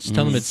guy. No, just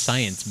tell him it's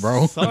science,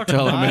 bro. Suck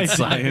Tell him my it's dick.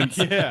 science.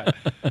 Yeah.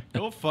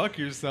 Go fuck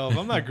yourself.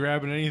 I'm not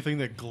grabbing anything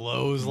that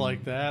glows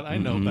like that. I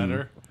know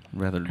better.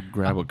 rather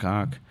grab a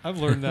cock. I've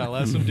learned that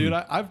lesson, dude.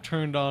 I've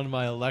turned on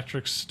my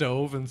electric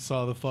stove and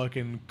saw the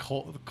fucking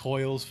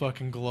coils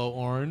fucking glow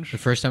orange. The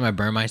first time I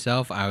burned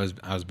myself, I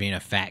was being a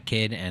fat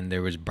kid, and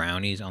there was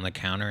brownies on the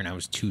counter, and I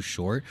was too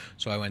short,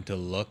 so I went to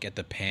look at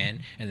the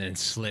pan, and then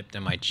slipped,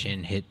 and my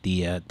chin hit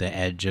the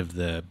edge of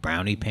the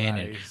brownie pan,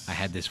 and I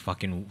had this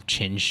fucking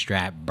chin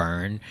strap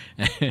burn,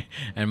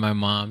 and my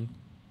mom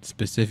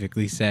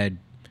specifically said,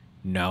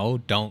 "No,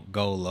 don't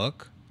go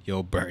look.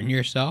 You'll burn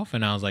yourself."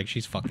 And I was like,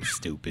 she's fucking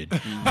stupid. So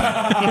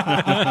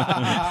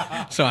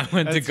I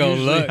went to go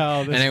look,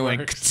 and I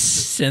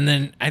went, and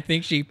then I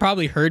think she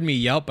probably heard me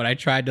yelp, but I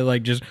tried to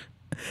like just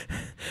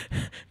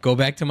go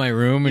back to my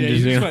room and you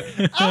just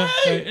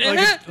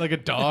went, like a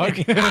dog.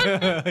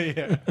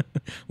 Yeah.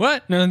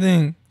 What?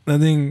 Nothing.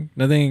 But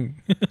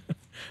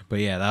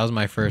yeah, that was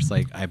my first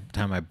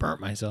time I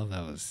burnt myself.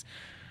 That was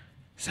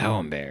so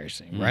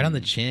embarrassing. Right on the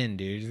chin,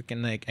 dude.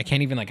 I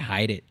can't even like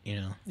hide it, you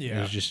know? Yeah.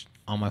 It was just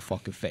on my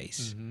fucking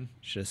face.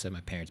 Should have said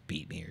my parents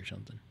beat me or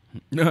something.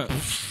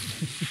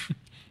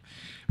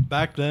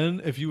 Back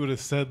then, if you would have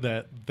said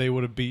that, they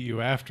would have beat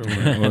you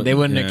afterward. They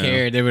wouldn't have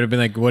cared. They would have been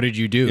like, "What did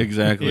you do?"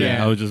 Exactly.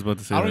 Yeah. I was just about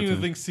to say I that don't even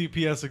too. think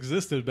CPS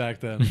existed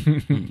back then.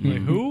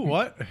 Like, who?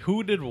 What?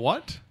 Who did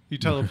what? You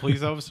tell a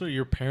police officer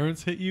your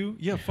parents hit you?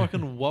 Yeah,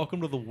 fucking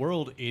welcome to the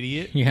world,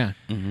 idiot. Yeah.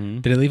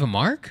 Did it leave a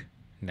mark?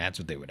 That's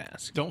what they would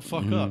ask. Don't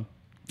fuck up.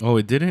 Oh,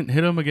 it didn't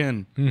hit him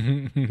again.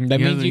 That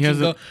means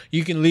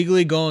you can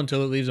legally go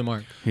until it leaves a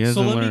mark.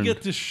 So let me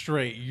get this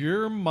straight.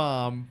 Your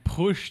mom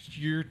pushed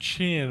your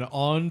chin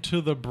onto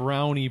the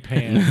brownie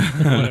pan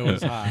when it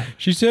was hot.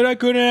 She said I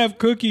couldn't have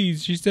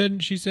cookies. She said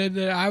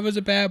that I was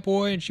a bad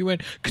boy, and she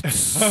went.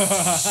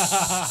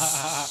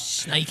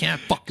 Now you can't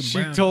have fucking.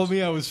 She told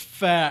me I was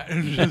fat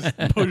and just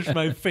pushed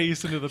my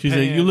face into the She pan.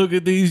 said, "You look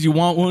at these. You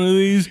want one of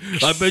these?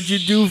 I bet you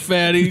do,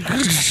 fatty."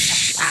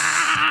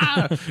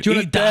 Do you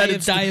want to die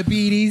of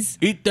diabetes?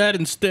 Eat that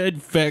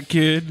instead, fat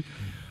kid.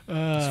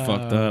 It's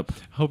fucked up.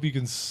 Hope you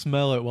can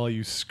smell it while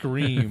you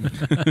scream.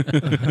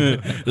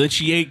 That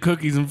she ate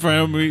cookies in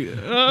front of me.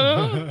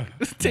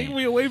 Take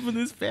me away from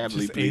this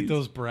family, Just please. ate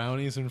those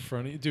brownies in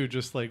front of you, dude.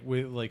 Just like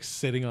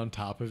sitting on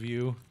top of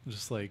you,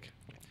 just like.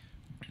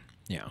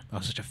 Yeah, I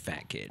was such a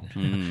fat kid.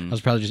 I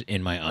was probably just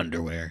in my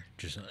underwear.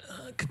 Just.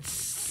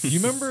 You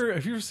remember?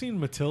 Have you ever seen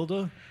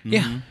Matilda?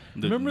 Yeah.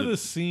 Remember the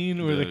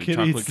scene where the kid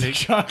chocolate eats the cake?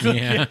 chocolate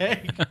Yeah.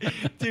 cake?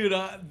 Dude,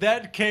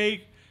 that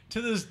cake to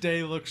this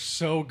day looks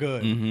so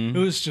good. It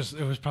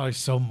was probably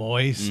so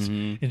moist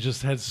and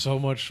just had so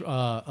much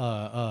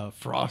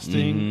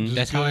frosting. Just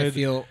That's how I good.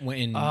 feel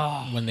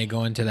when they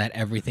go into that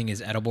everything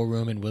is edible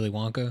room in Willy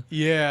Wonka.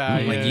 Yeah,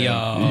 I'm like,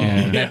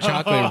 yeah. that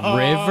chocolate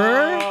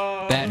river.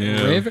 That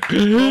river.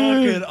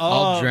 Fucking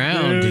I'll up,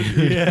 drown,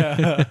 dude.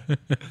 Yeah.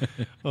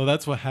 Well,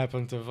 that's what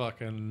happened to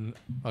fucking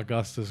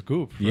Augustus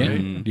Goop, Yeah,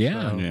 right?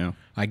 yeah. Yeah.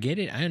 I get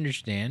it. I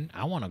understand.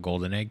 I want a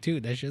golden egg too.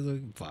 That shit look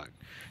fuck.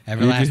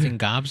 Everlasting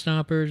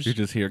gobstoppers. You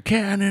just hear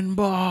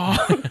cannonball.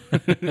 I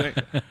think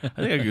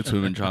I could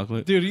swim in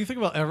chocolate. Dude, you think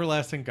about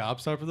everlasting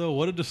gobstopper though?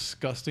 What a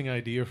disgusting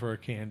idea for a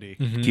candy.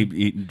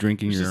 Keep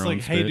drinking It's your just own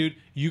like, spit. hey, dude,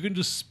 you can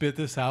just spit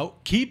this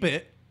out, keep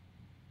it,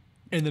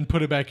 and then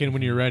put it back in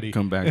when you're ready.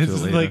 Come back It's to it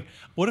just later. like,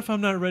 what if I'm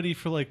not ready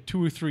for like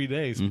 2 or 3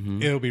 days?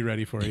 It'll be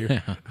ready for you.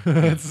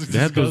 It's They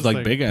had those like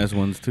disgusting. big ass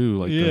ones too,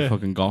 like Yeah. the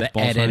fucking golf The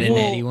ball Ed, Ed, size. and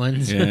Well, Eddie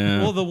ones.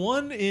 Yeah. Well, the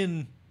one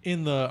in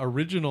the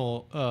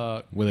original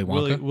Willy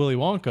Wonka? Willy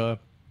Wonka,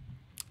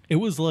 it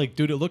was like,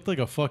 dude, it looked like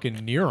a fucking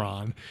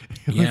neuron.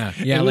 Yeah,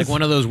 yeah, It like was-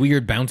 one of those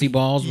weird bouncy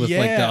balls with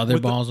like the other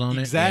with balls on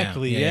it.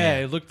 Exactly. Yeah,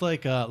 It looked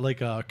like a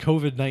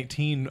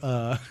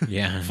COVID-19.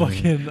 yeah.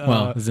 Fucking.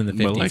 Well, it was in the 50s,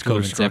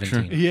 molecular COVID structure.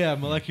 17. Yeah,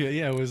 molecular.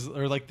 Yeah, it was,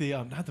 or like the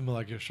not the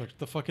molecular structure,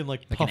 the fucking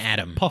like Like puff, an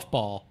atom.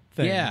 puffball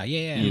thing. Yeah,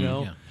 yeah, yeah. You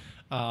know,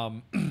 Yeah.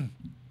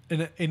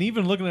 and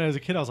even looking at it as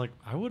a kid, I was like,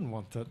 I wouldn't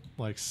want to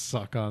like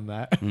suck on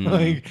that.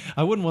 Like,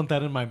 I wouldn't want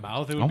that in my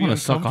mouth. It would I be want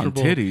to suck on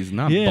uncomfortable. titties,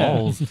 not Yeah.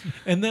 balls.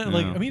 And then,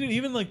 like, Yeah. I mean,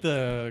 even like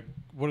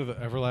what are the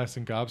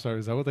everlasting gobstoppers?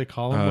 Is that what they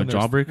call them?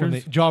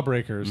 Jawbreakers?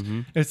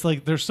 Jawbreakers. It's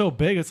like they're so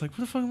big. It's like, what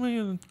the fuck am I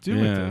gonna do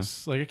with Yeah.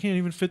 this? Like, I can't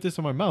even fit this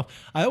in my mouth.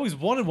 I always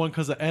wanted one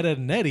because of Ed, Ed,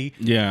 and Eddie.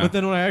 Yeah. But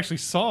then when I actually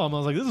saw them, I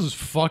was like, this is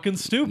fucking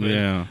stupid.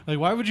 Yeah. Like,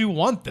 why would you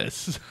want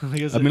this?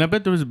 Like, I mean, I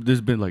bet there's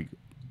been like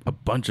a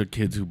bunch of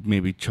kids who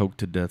maybe choked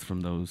to death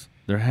from those.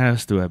 There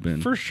has to have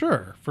been. For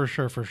sure.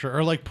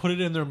 Or like put it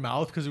in their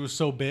mouth because it was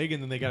so big,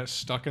 and then they got it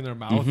stuck in their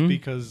mouth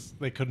because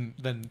they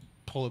couldn't then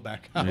pull it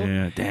back out.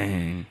 Yeah,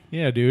 dang.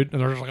 Yeah, dude.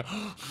 And they're just like,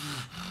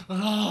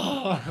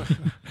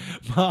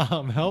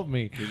 Mom, help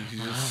me. He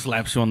just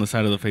slaps you on the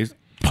side of the face.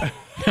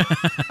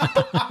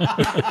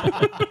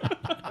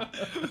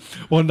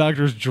 One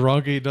doctor's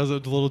drunk. He does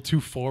it a little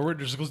too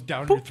forward. It just goes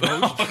down your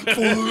throat.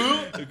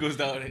 It goes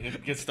down.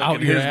 It gets stuck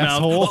Out in your his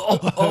asshole.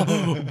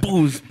 mouth.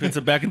 Boom! Spits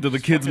it back into the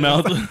kid's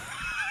mouth.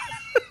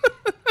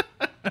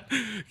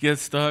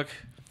 Gets stuck.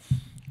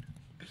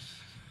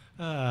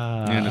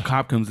 And the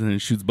cop comes in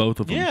and shoots both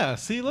of them. Yeah,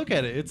 see, look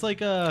at it. It's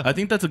like a... I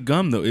think that's a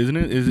gum, though, isn't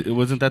it?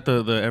 Wasn't that the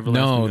everlasting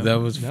No, gum? that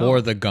was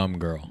for the gum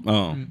girl.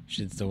 Oh.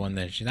 She's the one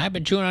that I've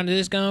been chewing onto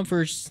this gum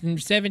for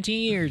 17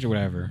 years or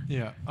whatever.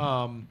 Yeah.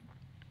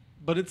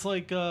 But it's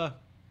like...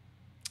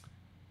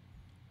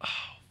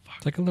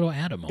 It's like a little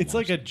atom almost. It's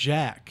like a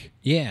jack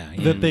Yeah.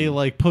 that they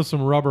like put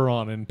some rubber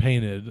on and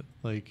painted.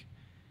 Like,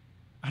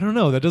 I don't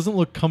know. That doesn't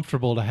look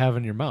comfortable to have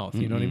in your mouth.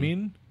 You know what I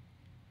mean?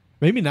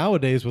 Maybe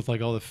nowadays with like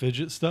all the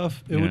fidget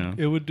stuff,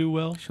 it would do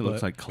well. It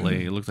looks like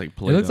clay. It looks like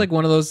Play-Doh. It looks like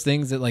one of those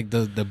things that like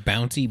the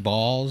bouncy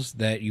balls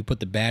that you put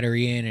the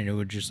battery in and it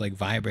would just like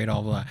vibrate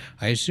all the.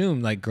 I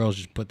assume like girls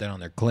just put that on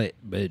their clit,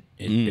 but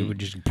it would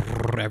just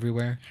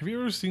everywhere. Have you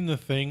ever seen the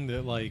thing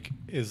that like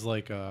is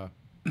like a?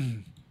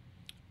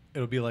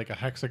 It'll be like a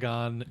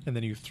hexagon, and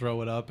then you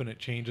throw it up, and it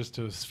changes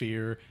to a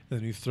sphere. And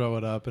then you throw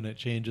it up, and it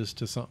changes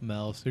to something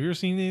else. Have you ever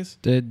seen these?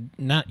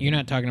 You're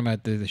not talking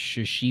about the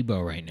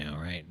Shishibo right now,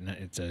 right?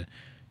 It's a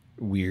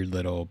weird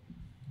little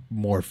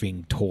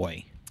morphing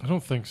toy. I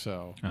don't think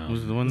so. Oh.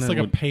 Was it the one It's that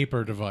like a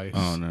paper device.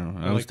 Oh no!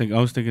 I Like-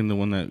 was thinking the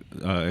one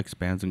that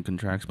expands and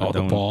contracts. But Oh, the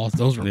don't- balls.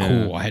 Those were Yeah.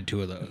 cool. I had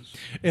 2 of those.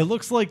 It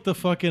looks like the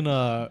fucking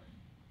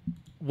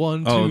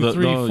 1, 2, Oh,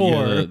 3,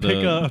 4.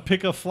 yeah,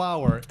 Pick a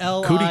flower.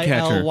 Cootie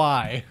catcher.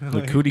 L-I-L-Y.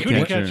 The cootie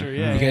catcher.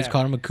 Yeah. You guys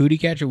called them a cootie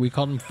catcher? We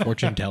called them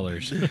fortune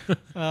tellers.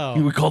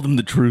 Oh, We called them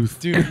the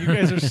truth. dude, you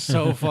guys are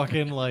so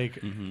fucking like.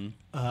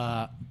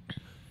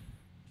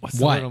 What's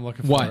the word I'm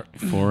looking What?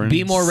 for? Foreign.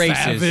 Be more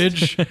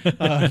racist.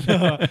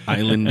 Savage.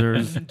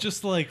 Islanders.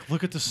 Just like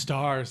look at the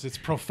stars. It's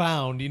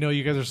profound. You know,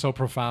 you guys are so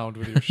profound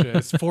with your shit.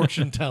 It's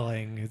fortune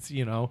telling. It's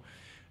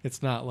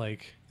it's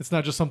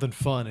not just something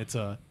fun. It's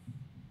a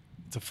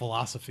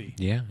philosophy.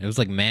 Yeah, it was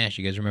like MASH.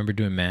 You guys remember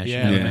doing MASH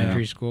Yeah. in Yeah.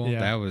 elementary school? Yeah.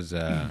 That was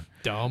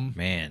Dumb.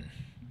 man.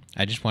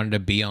 I just wanted to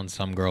be on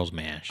some girl's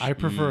MASH. I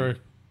prefer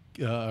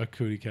a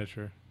cootie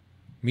catcher.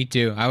 Me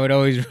too. I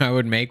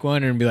would make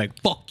one and be like,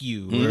 "Fuck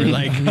you," or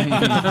like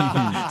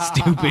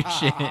stupid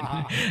shit.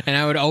 And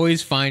I would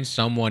always find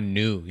someone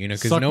new,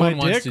 because Suck no my one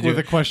wants dick to do with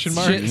a question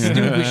mark?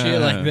 stupid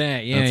shit like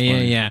that. Yeah, That's yeah,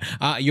 funny.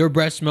 yeah. Your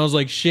breath smells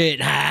like shit.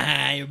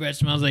 Your breath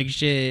smells like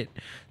shit.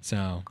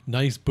 So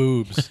Nice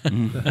boobs. this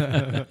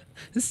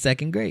is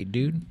 2nd grade,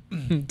 dude.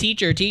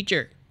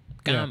 teacher,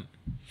 come.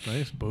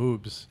 Nice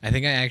boobs. I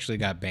think I actually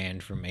got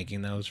banned from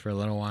making those for a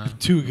little while.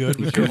 Too good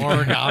with your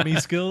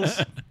origami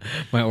skills.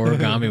 My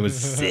origami was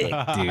sick, dude.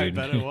 I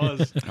bet it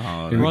was.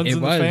 Oh, It runs It in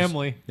the was.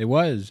 family. It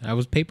was. I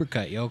was paper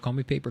cut, yo. Call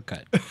me paper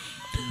cut.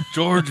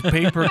 George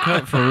Paper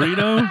Cut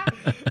Ferrito.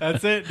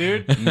 That's it,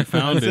 dude. You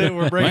found That's it.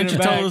 We're Why bringing didn't you it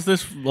back. tell us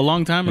this a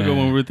long time ago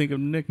when we were thinking of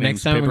nicknames?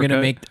 Next time Paper I'm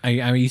gonna Cut?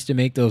 make. I used to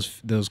make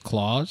those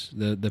claws,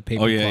 the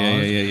paper Oh, yeah,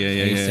 claws. yeah.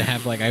 I used to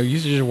have I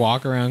used to just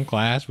walk around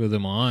class with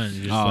them on.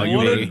 Just Oh, like, you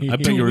What were- a I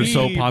bet you were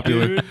so dweeb,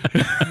 popular. dude.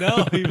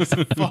 No, he was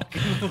a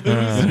fucking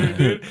loser,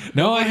 dude.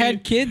 No, I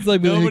had kids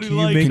like, nobody can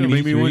you liked make him. me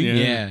Make me one,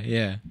 three? yeah.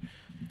 Yeah.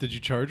 Did you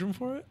charge him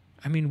for it?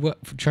 I mean, what?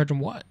 Charge them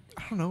what?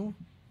 I don't know.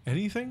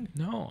 Anything?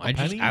 No, A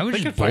penny? I was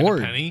They just could find a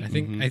bored. penny.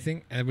 I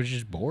think I was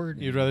just bored.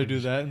 You'd rather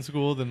do that in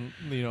school than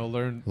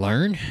learn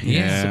learn?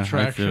 Yeah,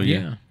 subtraction. I feel you.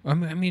 Yeah. I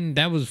mean,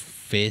 that was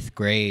 5th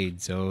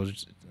grade, so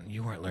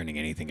you weren't learning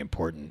anything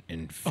important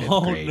in 5th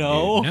Oh, grade.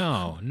 no?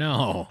 Dude.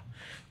 No.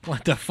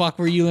 What the fuck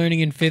were you learning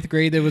in 5th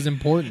grade that was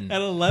important?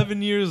 At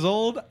 11 years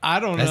old, I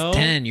don't That's know.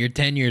 10. You're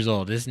 10 years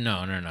old.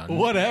 No.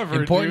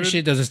 Whatever, Important dude.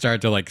 shit doesn't start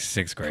till like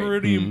 6th grade.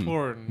 Pretty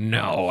important.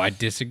 No, I It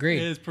disagree.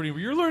 is pretty.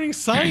 You're learning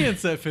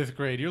science at 5th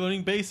grade. You're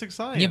learning basic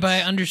science. Yeah, but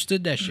I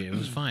understood that shit. It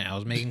was fine. I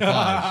was making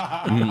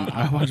claws.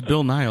 I watched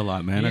Bill Nye a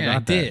lot, man. I Yeah, got I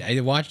that. did. I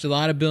watched a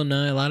lot of Bill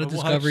Nye, a lot of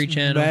Discovery Watched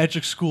Channel.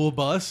 Magic School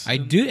Bus. I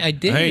did.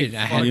 Hey, I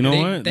had, you know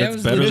they- what? That That's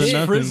was better than Miss legit.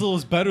 nothing. Frizzle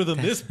is better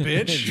than this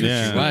bitch.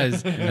 Yeah. She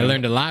was. I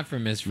learned a lot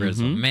from Miss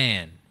Frizzle.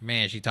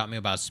 Man, she taught me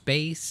about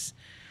space.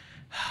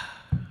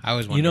 I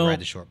always wanted to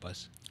ride the short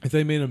bus. If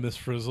they made a Miss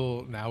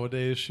Frizzle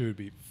nowadays, she would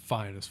be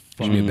fine as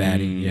fuck. She'd be a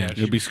baddie. Yeah.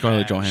 It'd be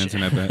Scarlett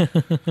Johansson, I bet.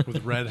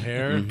 With red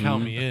hair.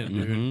 Count me in,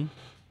 dude.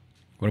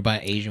 What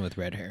about Asian with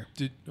red hair?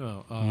 I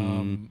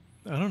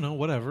don't know.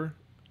 Whatever.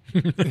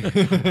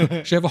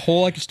 Should have a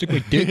hole I can stick my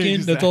dick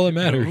in? That's all that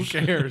matters.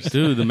 Who cares?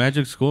 Dude, the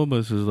Magic School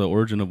Bus is the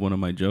origin of one of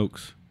my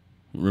jokes.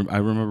 I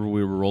remember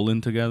we were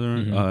rolling together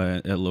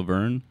at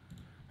Laverne,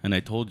 and I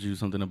told you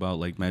something about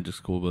like Magic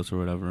School Bus or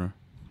whatever,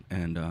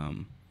 and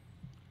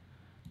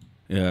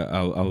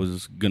I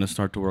was gonna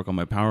start to work on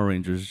my Power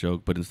Rangers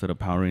joke, but instead of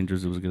Power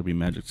Rangers, it was gonna be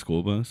Magic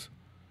School Bus.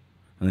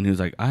 And then he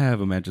was like, I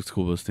have a Magic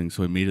School Bus thing.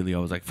 So immediately I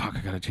was like, fuck, I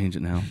got to change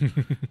it now.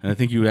 And I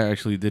think you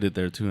actually did it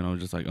there too. And I was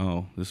just like,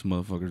 oh, this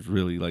motherfucker's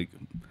really like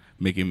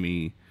making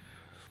me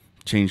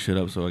change shit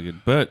up so I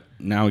could. But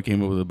now I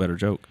came up with a better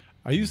joke.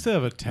 I used to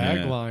have a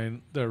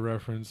tagline that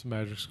referenced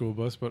Magic School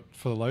Bus, but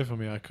for the life of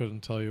me, I couldn't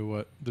tell you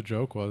what the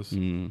joke was.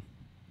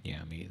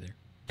 Yeah, me either.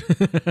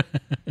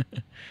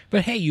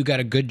 But hey, you got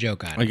a good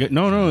joke out of it.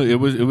 No.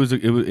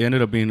 It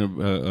ended up being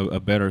a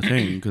better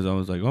thing because I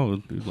was like, oh,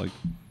 dude, like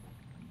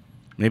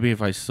maybe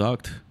if I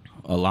sucked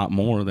a lot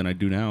more than I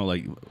do now,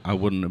 like I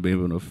wouldn't have been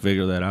able to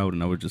figure that out,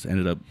 and I would just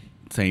ended up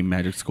saying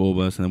Magic School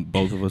Bus, and then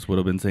both of us would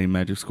have been saying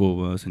Magic School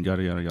Bus, and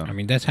yada yada yada. I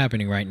mean, that's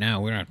happening right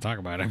now. We don't have to talk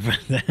about it,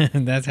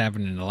 but that's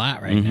happening a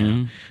lot right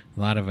now. A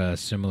lot of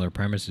similar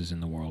premises in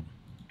the world.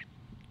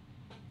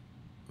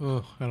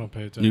 Oh, I don't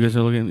pay attention. You guys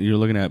are looking. You're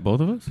looking at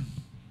both of us.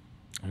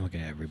 I'm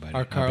looking at everybody. Are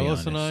I'll be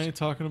Carlos and honest. I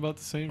talking about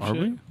the same Are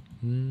shit? we?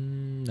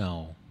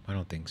 No, I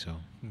don't think so.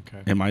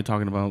 Okay. Am I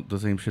talking about the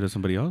same shit as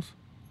somebody else?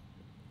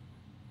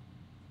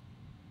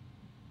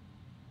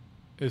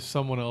 Is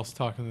someone else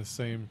talking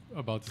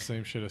about the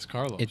same shit as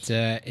Carlos?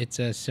 It's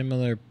a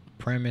similar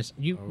premise.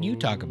 You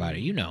talk about it.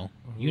 You know.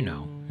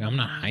 I'm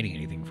not hiding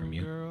anything from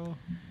you. Girl.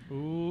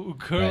 Ooh,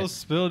 girl, But-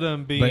 spill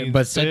them beans.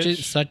 But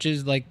bitch. such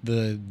is like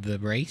the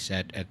race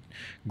at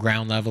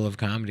ground level of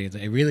comedy.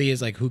 It really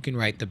is like who can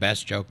write the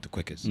best joke the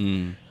quickest.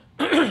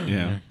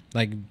 Yeah.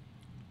 Like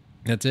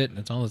that's it.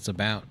 That's all it's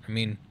about. I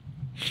mean,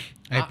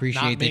 I Not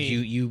appreciate that me.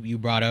 you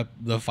brought up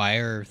the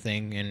fire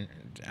thing, and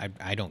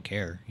I don't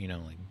care.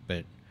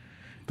 But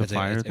The it's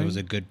fire it was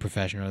thing? a good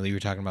professional. You were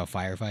talking about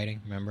firefighting,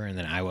 remember? And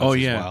then I was Oh, as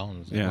yeah. well.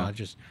 And it's like, Yeah. well,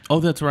 just Oh,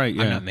 that's right. I'm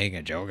Yeah. not making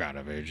a joke out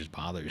of it. It just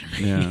bothers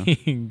Yeah. me.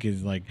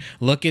 Because, like,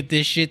 look at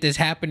this shit that's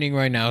happening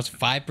right now. It's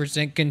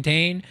 5%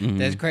 contained.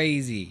 That's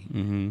crazy.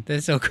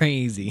 That's so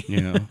crazy.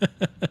 Yeah.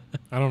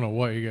 I don't know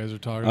what you guys are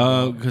talking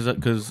about.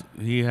 Because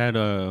he had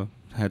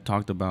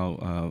talked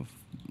about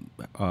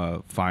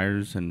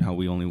fires and how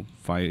we only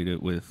fight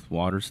it with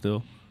water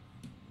still.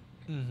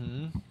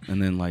 And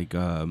then like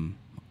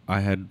I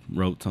had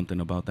wrote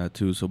something about that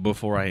too. So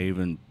before I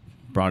even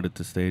brought it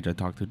to stage, I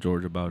talked to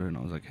George about it, and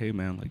I was like, "Hey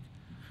man, like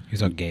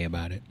He's all gay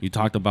about it. you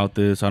talked about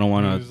this. I don't He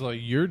want was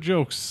like, your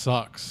joke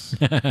sucks.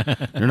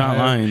 to. You're not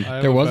lying. I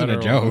have There wasn't a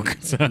better joke.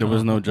 one. so- There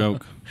was no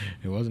joke.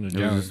 It wasn't a It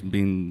joke. was just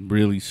being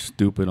really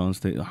stupid on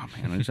stage. Oh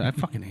man, I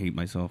fucking hate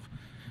myself.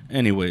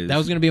 Anyways, That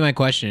was going to be my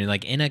question.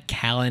 Like, in a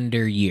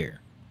calendar year,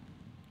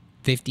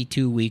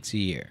 52 weeks a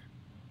year.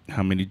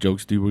 how many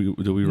jokes do we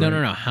write?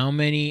 No. How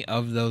many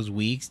of those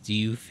weeks do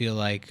you feel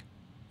like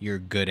you're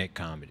good at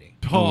comedy?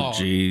 Oh, Oh,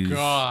 jeez.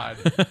 God.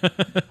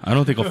 I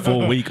don't think a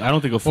full week. I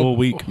don't think a full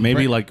week.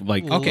 Maybe like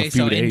Okay, a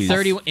few so days.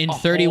 in A whole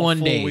 31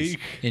 full days. week?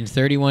 In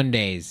 31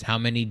 days, how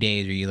many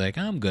days are you like,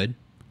 I'm good?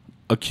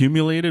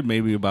 Accumulated,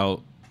 maybe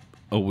about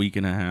a week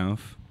and a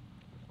half.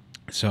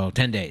 So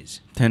 10 days.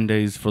 10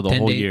 days for the 10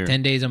 whole days, year.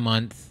 10 days a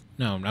month.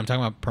 No, I'm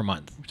talking about per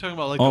month. We're talking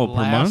about like Oh, the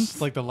per last,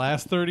 month? like the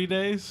last 30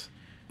 days.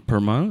 Per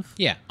month?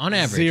 Yeah, on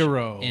average.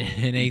 0.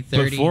 In a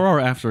 30. Before or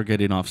after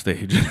getting off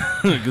stage?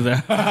 'Cause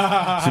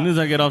as soon as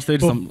I get off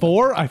stage,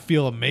 Before, I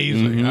feel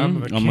amazing. Mhm. I'm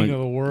the king like, of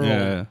the world.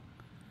 Yeah.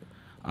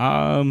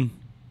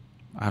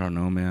 I don't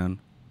know, man.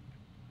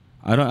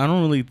 I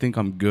don't really think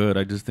I'm good.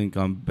 I just think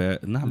I'm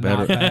not Not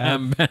better.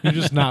 bad. You're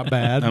just not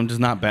bad. I'm just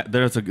not bad.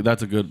 That's a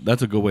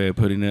good way of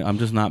putting it. I'm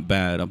just not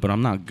bad, but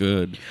I'm not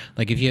good.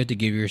 Like, if you had to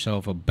give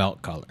yourself a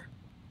belt color,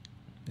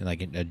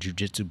 like a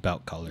jiu-jitsu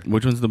belt color.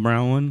 Which one's the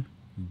brown one?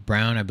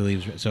 Brown, I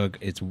believe. So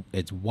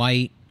it's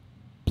white,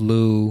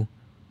 blue,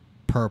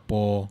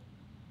 purple,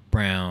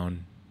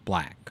 brown,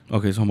 black.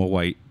 Okay, so I'm a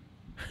white.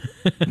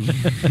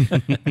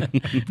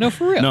 No,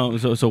 for real. No,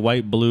 so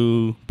white,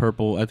 blue,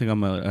 purple. I think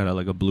I'm at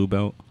like a blue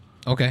belt.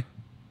 Okay.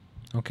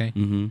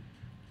 Mm-hmm.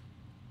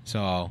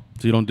 So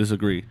you don't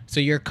disagree?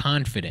 you're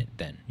confident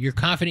then. You're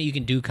confident you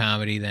can do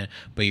comedy then,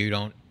 but you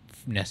don't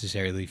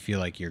necessarily feel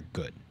like you're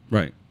good.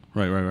 Right.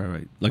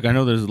 Like I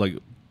know there's like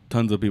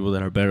tons of people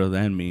that are better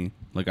than me.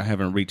 Like I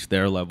haven't reached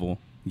their level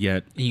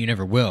yet. And you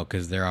never will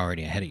because they're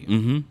already ahead of you.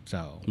 Mm-hmm.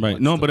 So Right.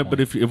 what's No, the but point?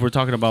 if we're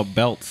talking about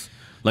belts,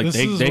 like this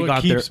they is what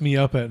got their keeps me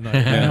up at night.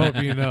 I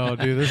hope you know,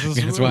 dude. This is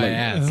That's why I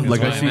asked. That's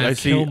like why I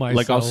see kill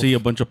like I'll myself. see a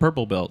bunch of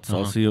purple belts.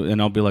 I'll see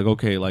and I'll be like,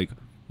 okay, like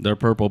they're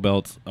purple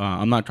belts.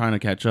 I'm not trying to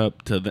catch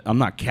up to. I'm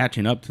not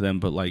catching up to them,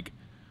 but like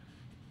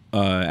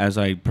as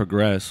I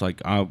progress,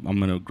 like I'm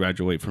gonna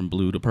graduate from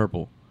blue to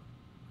purple.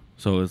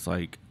 So it's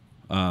like,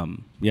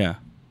 yeah.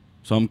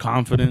 So I'm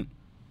confident,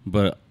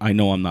 but I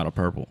know I'm not a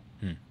purple.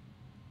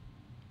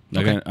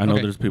 Like Okay, I know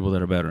okay. there's people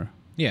that are better.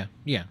 Yeah,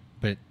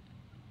 but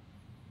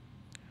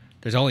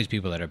there's always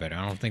people that are better.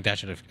 I don't think that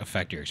should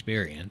affect your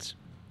experience.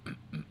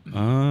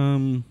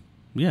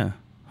 Yeah.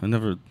 I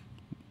never.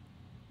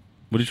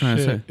 What are you trying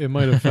to say? It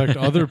might affect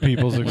other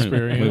people's wait,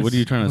 experience. what are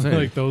you trying to say?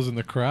 Like those in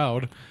the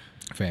crowd.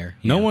 Fair.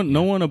 No Yeah. one,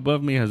 no one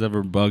above me has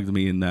ever bugged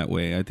me in that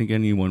way. I think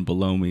anyone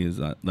below me is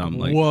that I'm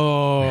like,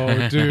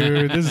 Whoa,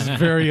 dude, this is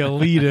very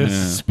elitist.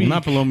 yeah. Speak.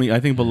 Not below me. I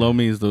think below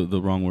me is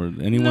the wrong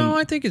word. Anyone, No,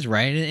 I think it's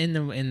right in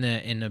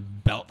the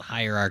belt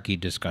hierarchy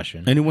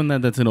discussion. anyone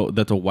that's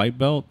a white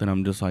belt, then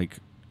I'm just like,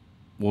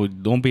 well,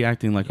 don't be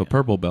acting like a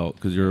purple belt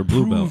because you're a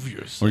blue belt Prove or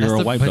yourself. you're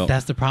a white but belt.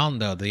 that's the problem,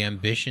 though. The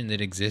ambition that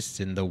exists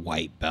in the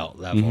white belt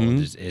level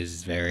Mhm.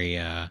 is very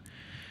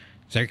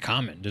it's very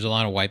common. There's a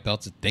lot of white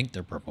belts that think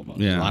they're purple belts.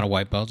 Yeah. There's a lot of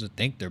white belts that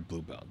think they're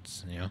blue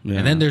belts. You know, Yeah.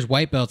 and then there's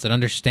white belts that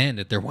understand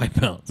that they're white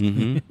belts.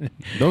 hmm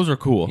Those are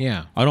cool.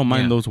 Yeah. I don't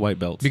mind Yeah. those white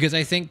belts. Because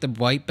I think the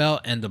white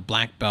belt and the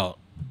black belt,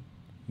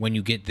 when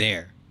you get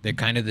there, They're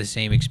kind of the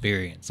same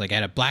experience. Like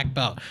at a black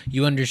belt,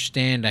 you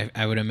understand,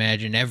 I would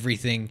imagine,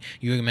 everything.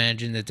 You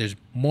imagine that there's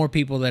more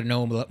people that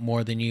know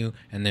more than you,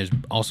 and there's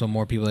also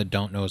more people that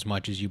don't know as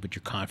much as you, but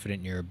you're confident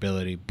in your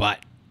ability, but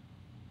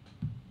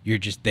you're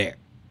just there.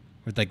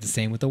 It's like the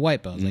same with the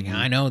white belt. Like,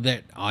 I know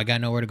that I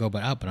got nowhere to go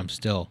but up, but I'm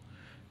still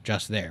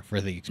just there for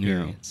the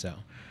experience. So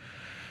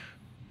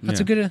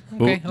that's a good,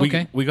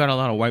 okay. We got a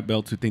lot of white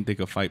belts who think they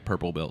could fight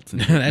purple belts.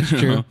 That's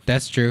true.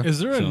 That's true. Is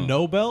there a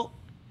no belt?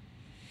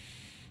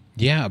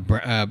 Yeah,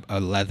 a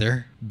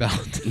leather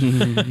belt.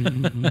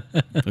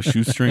 A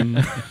shoestring.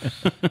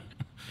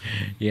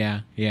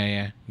 Yeah.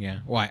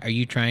 Why? Are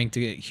you trying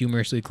to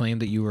humorously claim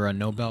that you were a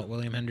no belt,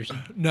 William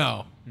Henderson?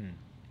 No.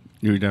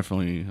 You're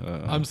definitely...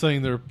 I'm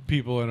saying there are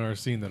people in our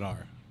scene that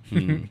are.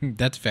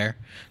 That's fair.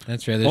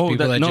 There's people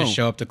that just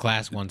show up to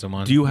class once a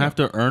month. Do you have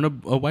to earn a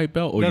white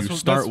belt, or you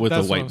start with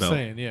a white belt? That's what I'm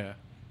saying, yeah.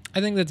 I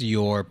think that's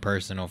your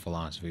personal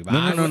philosophy. But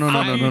No.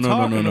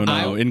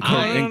 In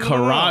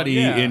karate,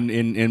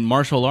 in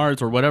martial arts,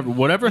 or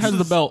whatever has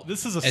the belt.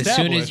 This is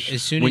established.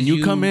 As soon when as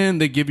you come in,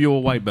 they give you a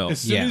white belt.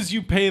 As soon as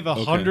you pay the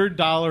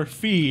 $100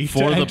 fee For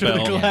to the enter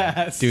belt. the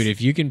class, dude,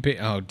 if you can pay,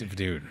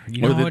 dude,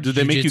 you Or know what do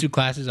they make you- jiu-jitsu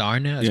classes are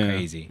now? It's Yeah.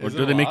 crazy. Or Is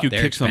do it they a make lot? you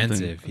They're kick something?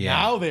 expensive. Yeah.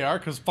 now they are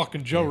because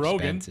fucking Joe They're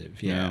Rogan,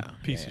 expensive. Yeah.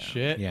 piece of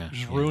shit, Yeah.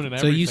 just ruining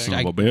So everything.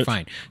 Son of a bitch.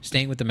 fine.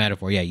 Staying with the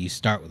metaphor, yeah, you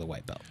start with a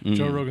white belt.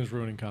 Joe Rogan's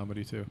ruining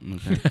comedy too.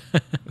 Okay.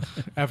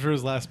 After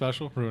his last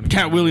special, ruining.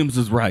 Cat comedy. Williams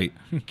is right.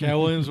 Cat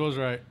Williams was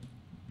right.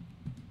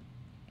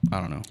 I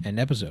don't know. An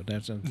episode.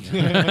 That's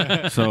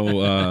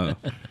So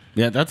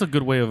yeah, that's a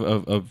good way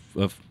of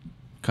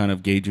kind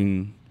of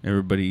gauging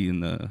everybody in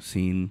the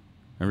scene.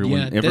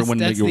 Everyone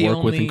that you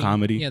work with in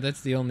comedy. Yeah,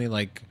 that's the only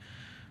like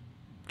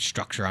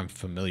structure I'm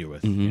familiar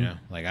with. You know,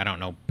 like I don't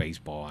know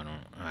baseball.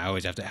 I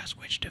always have to ask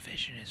which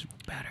division is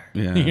better.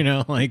 Yeah. You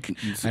know, like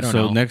I don't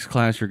know. So next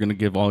class, you're gonna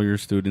give all your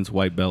students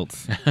white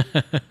belts.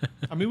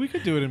 I mean, we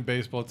could do it in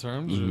baseball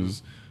terms.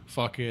 There's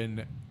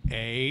fucking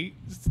A,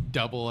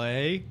 double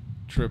A,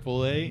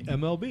 triple A,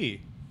 MLB.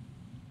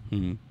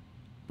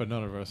 But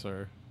none of us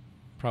are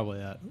probably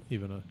at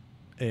even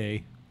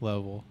a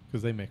level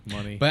because they make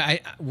money.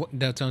 But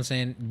that's what I'm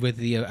saying. With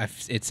the,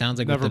 it sounds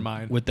like Never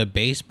mind. With the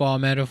baseball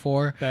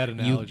metaphor, Bad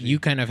analogy. You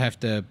kind of have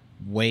to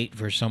wait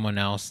for someone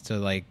else to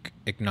like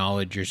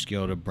acknowledge your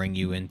skill to bring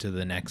you into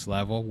the next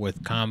level.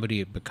 With comedy,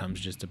 it becomes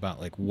just about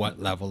like what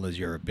level is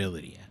your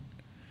ability at.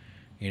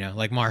 You know,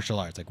 like martial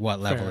arts, like what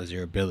level Fair. is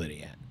your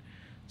ability at.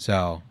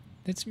 So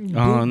it's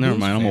Oh, never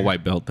mind. I'm a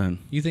white belt then.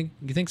 You think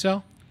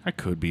so? I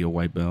could be a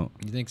white belt.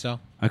 You think so?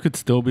 I could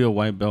still be a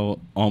white belt,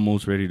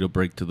 almost ready to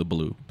break to the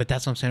blue. But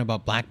that's what I'm saying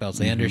about black belts.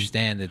 They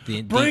understand that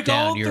deep Break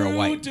down on you're a through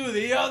white. to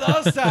the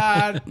other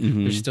side.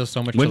 There's still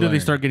so much. When to do they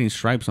learn. start getting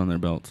stripes on their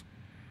belts?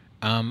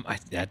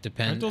 That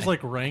depends. Aren't those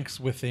like ranks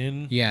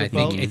within? Yeah, the I think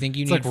belt? you It's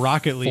need like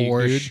Rocket League,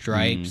 4 dude.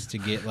 stripes to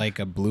get like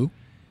a blue.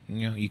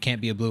 You know, you can't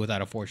be a blue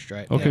without a 4th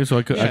stripe. Okay, Yeah. so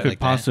I could Shit like that.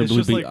 possibly It's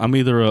just be. like- I'm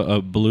either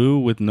a blue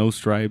with no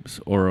stripes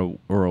or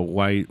a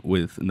white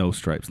with no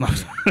stripes. No,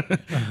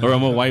 or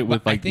I'm a white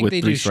with I like think with they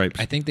 3 do. stripes.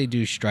 I think they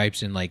do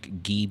stripes in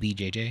like gi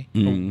BJJ.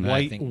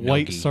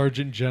 White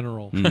sergeant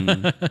general,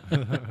 Damn,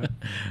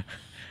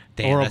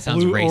 or a that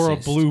sounds blue racist. or a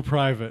blue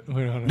private.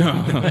 We don't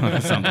know.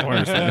 That sounds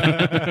worse.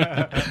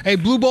 Hey,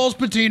 blue balls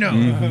Patino.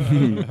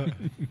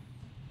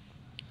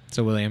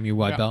 So William, you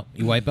white Yeah. belt?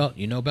 You white belt?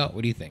 You know belt?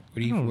 What do you think?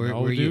 What do you? I don't Where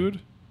know, are you? dude.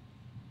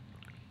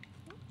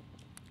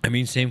 I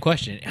mean, same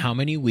question. How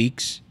many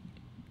weeks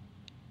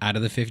out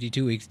of the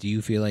 52 weeks do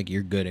you feel like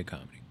you're good at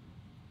comedy?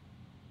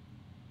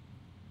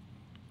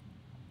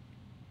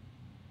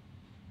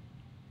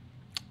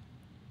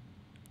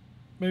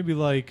 Maybe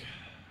like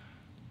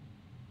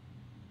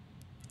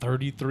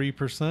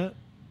 33%.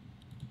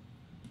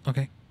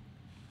 Okay,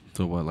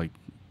 So what, like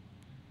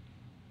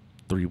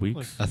 3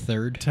 weeks? a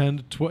third. 10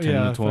 to 12. 10 to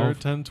Yeah, 12?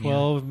 10,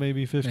 12,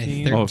 maybe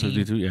 15. 13, Oh,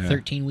 52, yeah.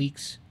 13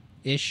 weeks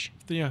ish.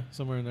 Yeah,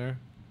 somewhere in there.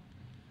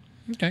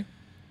 Okay.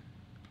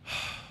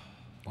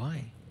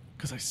 Why?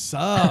 Because I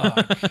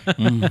suck.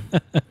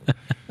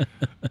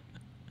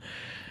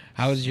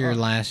 How was your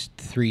last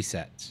 3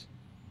 sets?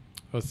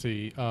 Let's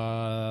see.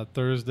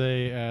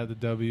 Thursday at the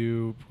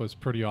W was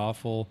pretty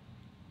awful.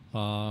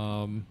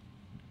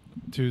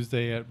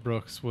 Tuesday at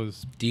Brooks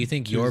was Do you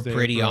think your Tuesday at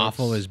pretty Brooks.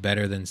 awful is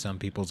better than some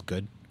people's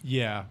good?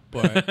 yeah,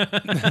 but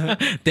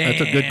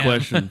That's a good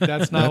question.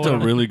 that's not That's what a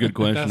I'm- really good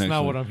question. that's not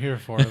actually. what I'm here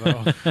for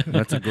though.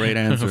 That's a great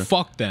answer.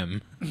 Fuck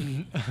them.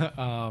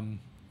 And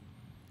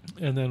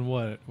then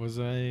what was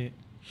I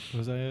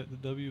at the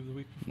W the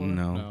week before?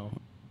 No.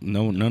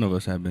 No, none of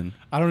us have been.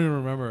 I don't even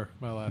remember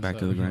my last. Back to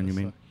set. the grind, you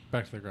mean?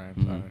 Back to the grind.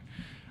 Mhm.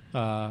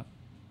 Sorry.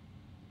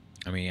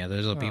 I mean, yeah,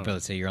 there's a people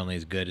that say you're only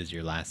as good as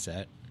your last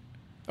set.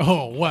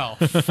 Oh well,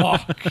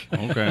 fuck.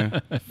 Okay.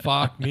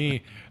 Fuck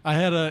me. I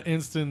had an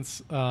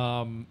instance.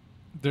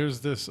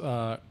 There's this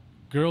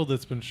girl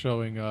that's been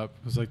showing up.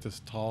 Who's like this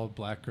tall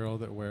black girl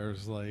that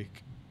wears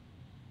like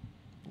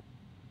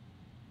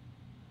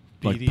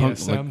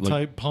BDSM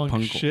type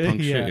punk shit.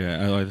 Punk yeah. shit.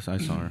 Yeah, I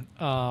saw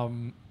her.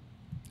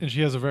 and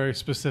she has a very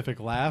specific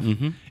laugh.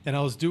 Mm-hmm. And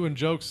I was doing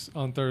jokes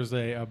on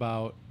Thursday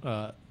about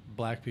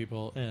black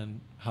people and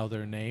how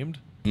they're named.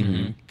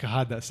 Mm-hmm.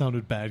 God, that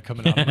sounded bad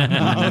coming out of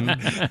my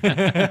mouth.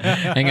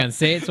 Hang on,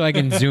 say it so I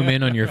can zoom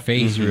in on your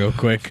face real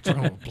quick.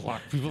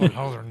 Black people and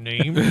how they're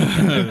named.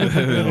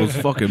 Those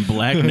fucking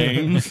black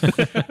names.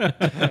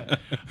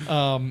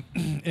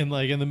 And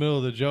like in the middle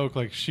of the joke,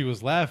 like she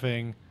was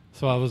laughing,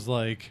 so I was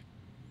like,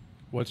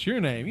 "What's your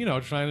name?" You know,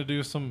 trying to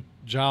do some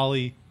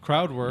jolly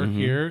crowd work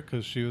here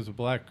because she was a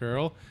black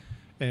girl,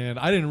 and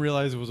I didn't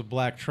realize it was a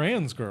black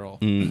trans girl.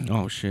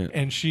 Oh shit!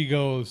 And she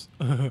goes,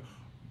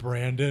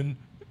 "Brandon."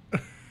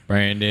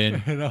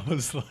 Brandon. And I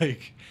was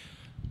like,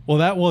 well,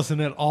 that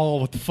wasn't at all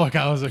what the fuck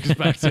I was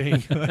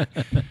expecting.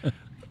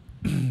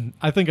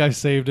 I think I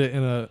saved it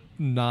in a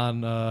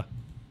non-offensive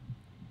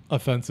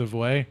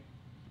way.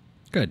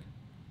 Good.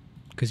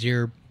 Because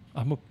you're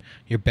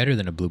better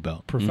than a blue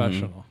belt.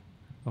 Professional.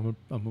 I'm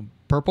a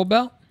Purple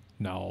belt?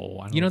 no.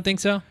 I don't, You don't think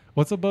so?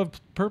 what's above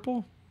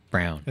purple?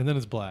 Brown. And then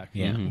it's black.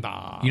 Yeah.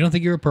 Nah. You don't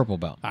think you're a purple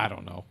belt? I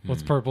don't know.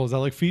 What's purple? Is that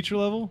like feature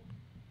level?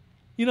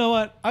 You know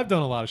what? I've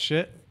done a lot of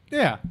shit.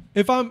 Yeah.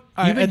 If I'm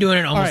You've been doing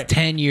it almost all right,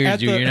 10 years, at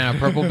dude. the- You're not a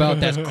purple belt?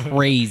 That's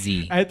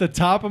crazy. At the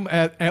top,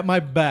 at my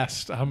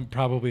best, I'm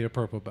probably a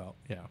purple belt.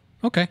 Yeah.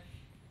 Okay.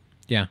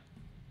 Yeah.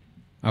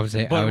 I would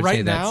say But right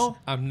say that's now,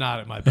 I'm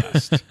not at my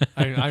best.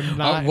 I'm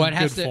not what in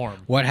has good to form.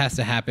 what has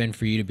to happen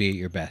for you to be at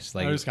your best?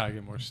 Like I just gotta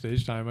get more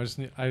stage time. I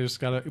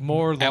just gotta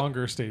more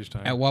longer stage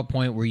time. at what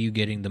point were you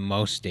getting the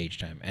most stage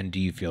time, and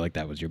do you feel like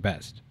that was your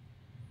best?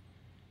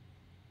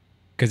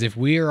 Because if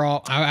we are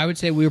all, I would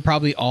say we were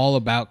probably all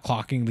about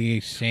clocking the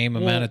same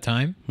amount of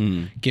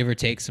time, give or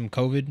take some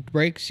COVID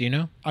breaks, you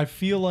know? I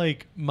feel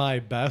like my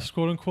best,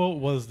 quote unquote,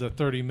 was the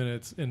 30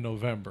 minutes in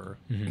November,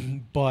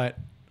 but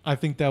I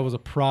think that was a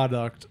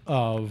product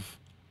of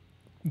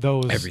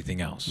those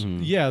Everything else.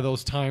 Yeah,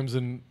 those times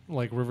in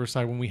like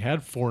Riverside when we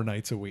had 4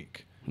 nights a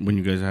week. When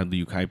you guys had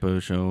the Ukaipa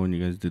show and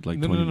you guys did like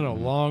No, 20... no,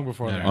 long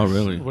before No, that. no. Oh,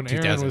 really? When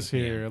Aaron 2000, was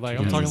here, yeah. like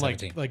I'm talking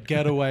 2017. like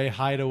Getaway,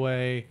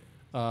 Hideaway.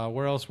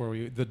 Where else were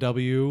we? The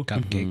W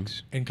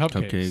Cupcakes. and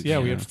Cupcakes. Cupcakes, Yeah,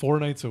 we yeah. had 4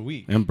 nights a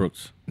week. And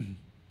Brooks.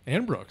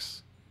 And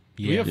Brooks.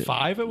 Yeah. We have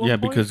 5 at one Yeah,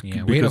 point? because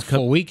Yeah, we had a because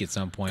full week at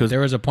some point. 'cause- There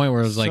was a point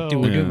where it was like,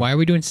 dude, So- why are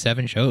we doing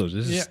 7 shows?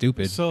 This is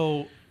stupid.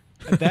 So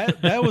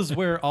that was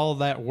where all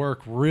that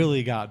work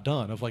really got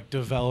done of like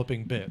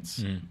developing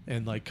bits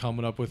and like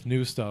coming up with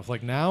new stuff.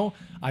 Like now,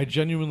 I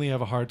genuinely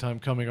have a hard time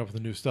coming up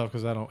with new stuff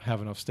because I don't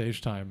have enough stage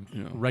time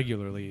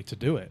regularly to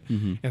do it.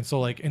 And so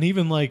like, and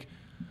even like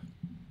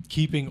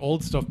keeping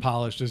old stuff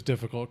polished is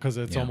difficult because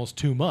it's almost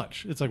too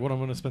much. It's like, what I'm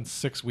going to spend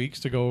 6 weeks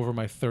to go over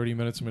my 30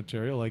 minutes of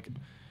material. Like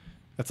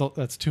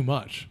that's too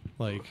much.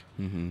 Like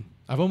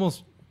I've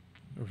almost,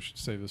 we should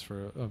save this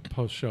for a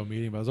post-show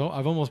meeting, but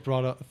I've almost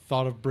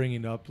thought of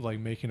bringing up like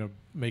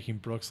making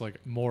Brooks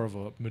like more of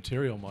a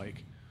material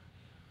mic,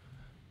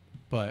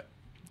 but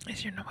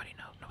Is there nobody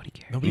knows? Nobody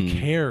cares. nobody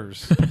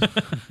cares.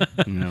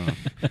 No.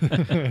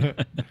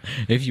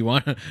 If you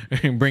want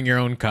to bring your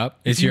own cup,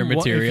 it's your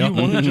material. If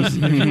you want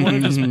to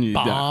just Yeah.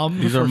 bomb,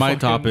 These for are my fucking-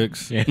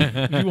 topics. If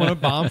you want to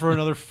bomb for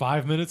another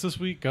 5 minutes this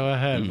week, go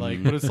ahead.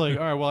 Like, but it's like,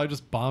 all right, well, I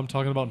just bombed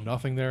talking about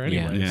nothing there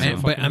anyway. Yeah. So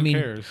And- but fucking I who mean,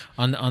 cares?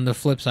 on the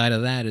flip side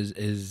of that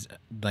is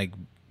like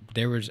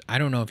there was, I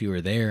don't know if you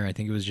were there. I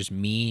think it was just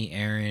me,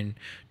 Aaron,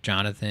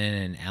 Jonathan,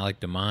 and Alec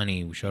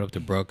Damani. We showed up to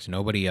Brooks.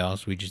 Nobody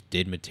else. We just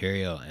did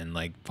material and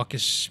like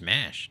fucking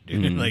smashed,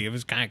 dude. Like it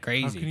was kind of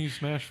crazy. How can you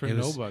smash for It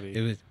was- nobody?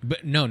 It was,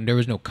 but no, there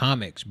was no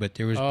comics, but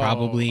there was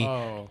probably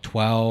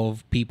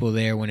 12 people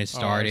there when it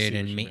started, see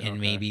and what you mean. and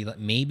Okay.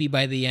 maybe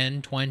by the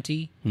end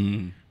 20.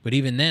 But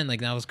even then,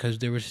 like that was because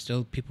there was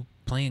still people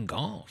playing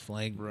golf.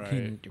 Like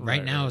Right, now,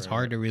 right, it's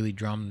hard to really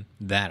drum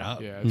that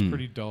up. Yeah, it's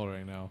pretty dull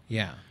right now.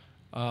 Yeah.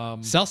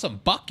 Sell some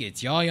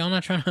buckets, y'all. Y'all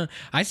not trying to.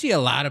 I see a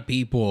lot of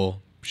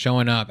people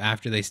showing up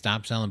after they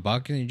stop selling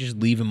buckets and just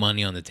leaving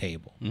money on the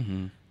table.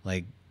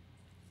 Like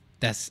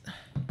that's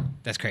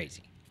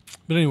crazy.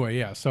 But anyway,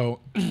 yeah. So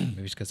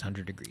Maybe it's because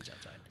 100 degrees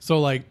outside. So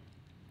like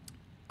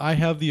I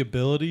have the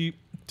ability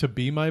to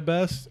be my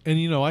best,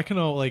 and you know, I can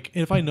like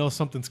if I know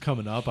something's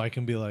coming up, I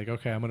can be like,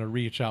 okay, I'm going to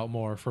reach out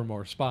more for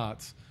more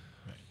spots.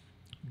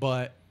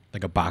 But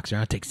Like a boxer,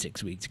 I'll take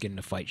 6 weeks to get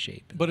into fight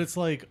shape. but it's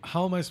like,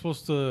 how am I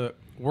supposed to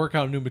work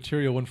out new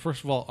material when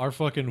first of all our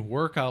fucking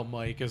workout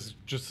mic is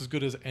just as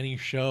good as any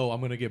show I'm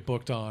going to get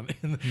booked on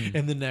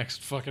in the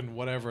next fucking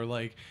whatever.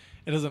 Like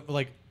it doesn't,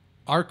 like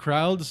our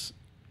crowds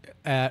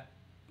at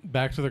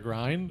Back to the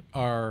Grind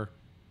are,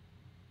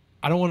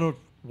 I don't want to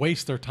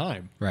waste their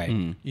time. Right.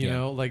 You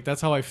know, like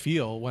that's how I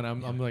feel when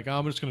I'm like, oh,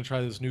 I'm just gonna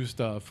try this new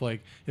stuff.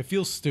 Like it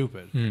feels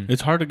stupid.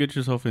 It's hard to get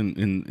yourself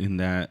in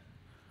that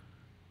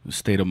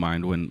state of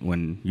mind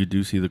when you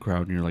do see the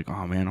crowd and you're like,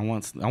 oh man, I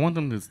want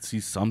them to see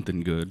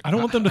something good. I don't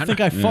want them to think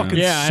I fucking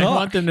suck. I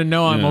want them to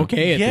know I'm Yeah.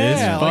 okay at this.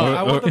 Yeah, Fuck. like,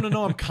 I want them to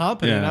know I'm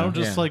competent. Yeah. I don't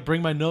just Yeah. like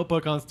bring my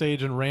notebook on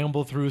stage and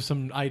ramble through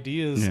some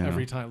ideas Yeah.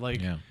 every time.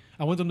 Like Yeah.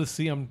 I want them to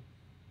see I'm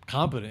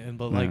competent,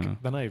 but like Yeah.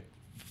 then I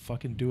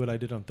fucking do what I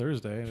did on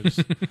Thursday, and it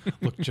just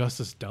looked just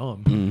as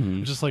dumb.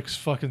 I just like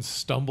fucking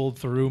stumbled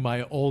through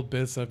my old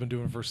bits that I've been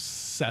doing for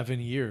 7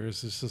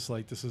 years. It's just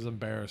like, this is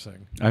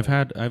embarrassing. I've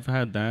had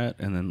that,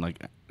 and then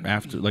like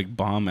after like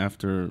bomb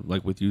after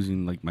like with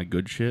using like my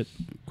good shit,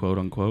 quote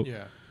unquote.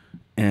 Yeah.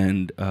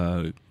 And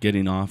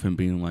getting off and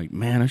being like,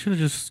 man, I should have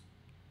just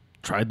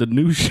tried the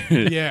new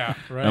shit. Yeah,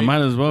 right. I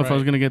might as well if I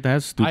was gonna get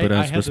that stupid I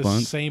ass had response.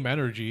 the same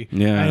energy.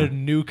 Yeah. I had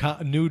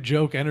new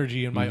joke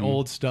energy in my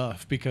old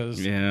stuff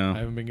because I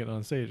haven't been getting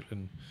on stage.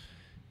 And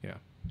yeah,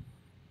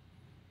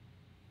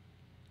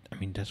 I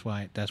mean, that's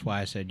why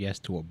I said yes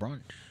to a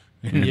brunch.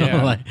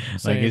 Yeah, like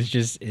same. it's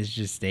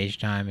just stage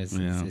time.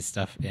 It's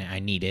stuff. I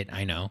need it.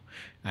 I know.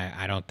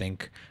 I don't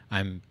think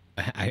I'm.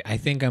 I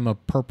think I'm a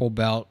purple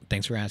belt.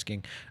 Thanks for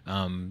asking.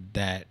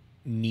 That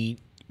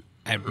need.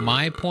 At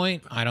my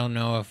point, I don't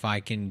know if I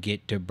can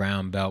get to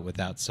brown belt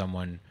without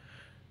someone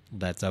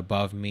that's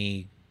above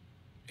me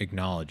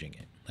acknowledging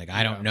it. Like,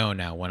 I don't know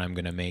now when I'm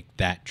going to make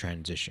that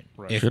transition.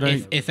 Right.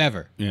 If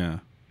ever. Yeah.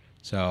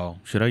 So.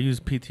 Should I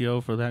use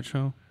PTO for that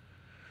show?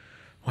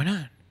 Why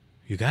not?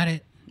 You got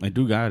it. I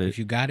do got it. If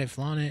you got it,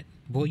 flaunt it.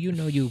 Boy, you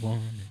know you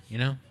won. You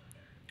know?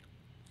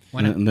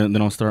 Why not? And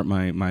then I'll start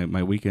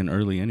my weekend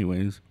early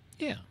anyways.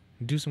 Yeah.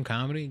 Do some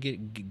comedy,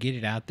 get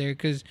it out there,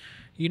 because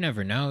you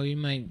never know. You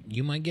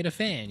might get a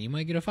fan, you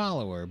might get a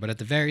follower, but at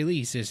the very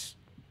least, it's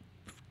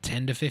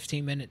 10 to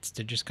 15 minutes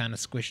to just kind of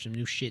squish some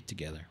new shit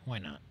together. Why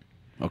not?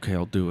 Okay,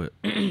 I'll do it.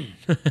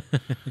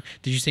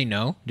 Did you say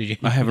no? Did you?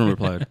 I haven't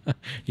replied.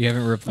 You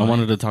haven't replied. I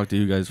wanted to talk to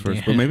you guys first,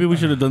 Yeah. but maybe we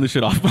should have done this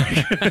shit off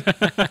mic.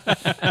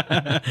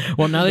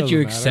 Well, now that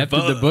you Doesn't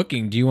accepted the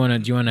booking, do you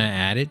want to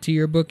add it to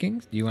your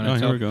bookings? Do you want to?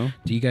 Here we go.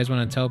 Do you guys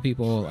want to tell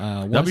people?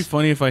 That'd be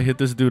funny if I hit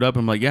this dude up.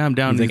 I'm like, yeah, I'm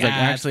down. He's And he's like,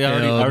 like, "Ah, actually, it's I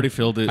filled. already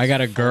filled it. I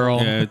got a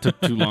girl. Yeah, it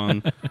took too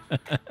long.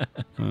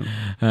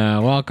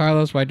 Well,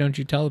 Carlos, why don't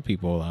you tell the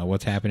people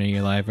what's happening in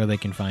your life, where they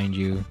can find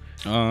you?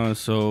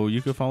 So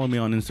you can follow me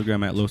on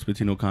Instagram at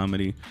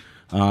lospatinocomedy.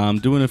 I'm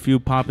doing a few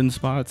pop-in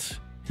spots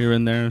here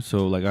and there,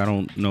 so like I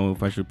don't know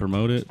if I should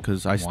promote it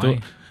because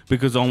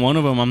because on one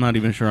of them I'm not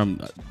even sure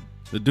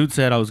the dude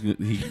said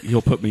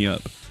he'll put me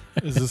up.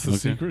 is this the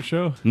secret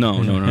show?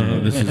 No.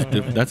 This is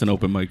that's an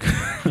open mic.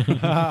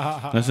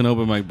 That's an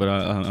open mic, but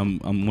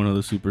I'm one of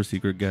the super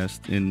secret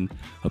guests in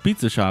a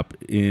pizza shop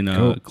in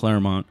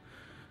Claremont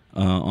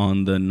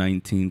on the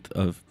 9th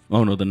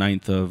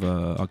of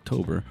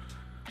October.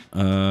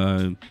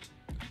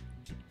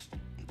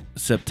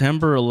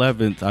 September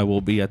 11th, I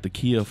will be at the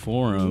Kia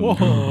Forum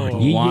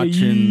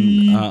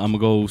watching. I'm gonna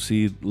go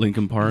see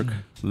Linkin Park,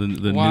 the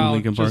new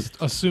Linkin Park. Just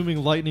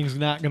assuming lightning's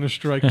not going to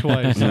strike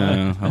twice.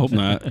 Yeah, I hope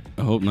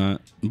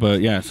not.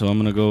 But yeah, so I'm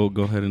gonna go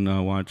ahead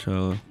and watch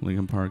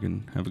Linkin Park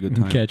and have a good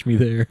time. Catch me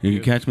there. You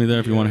can catch me there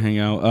if you want to hang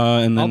out.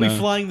 And then I'll be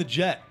flying the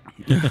jet.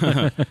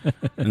 and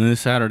then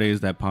this Saturday is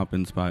that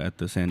pop-in spot at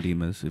the San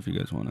Dimas if you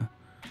guys want to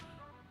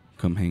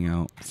come hang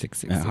out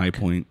at High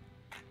Point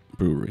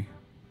Brewery.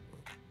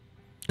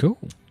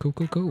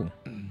 Cool.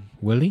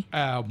 Willie?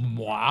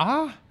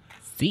 Moi?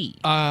 See.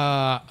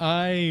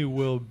 I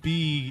will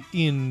be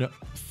in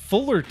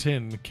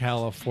Fullerton,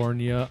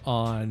 California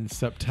on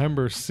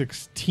September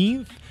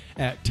 16th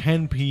at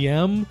 10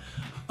 p.m.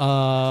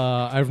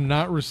 I've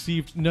not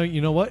received... No, you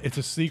know what? It's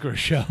a secret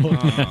show.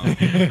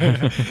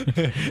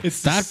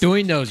 Stop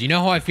doing those. You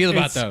know how I feel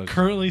about It's those.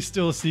 currently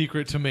still a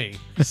secret to me.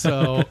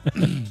 So,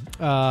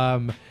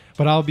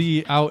 but I'll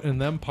be out in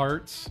them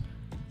parts.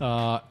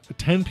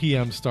 10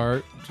 p.m.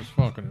 start, which is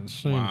fucking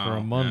insane for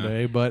a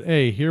Monday. But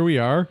hey, here we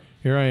are.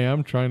 Here I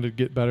am trying to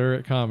get better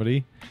at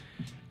comedy.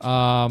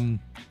 Of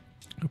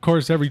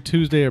course, every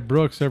Tuesday at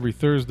Brooks, every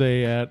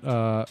Thursday at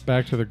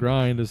Back to the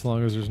Grind, as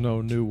long as there's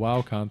no new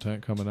WoW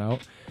content coming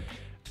out.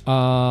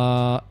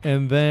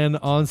 And then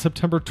on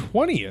September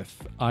 20th,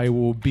 I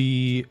will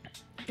be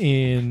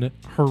in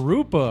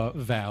Harupa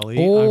Valley,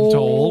 I'm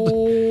told,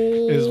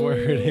 is where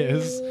it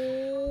is.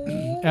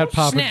 At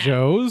Papa Snap.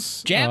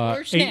 Joe's, Jab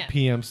or 8 snap.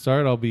 p.m.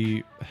 start. I'll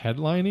be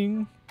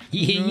headlining.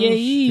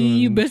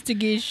 You best to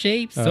get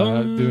shape,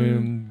 son.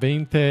 Doing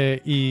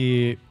 25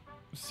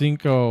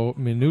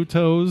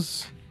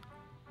 minutos.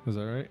 Is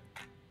that right?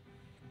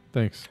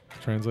 Thanks,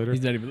 translator.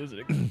 He's not even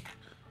listening.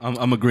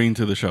 I'm agreeing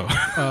to the show.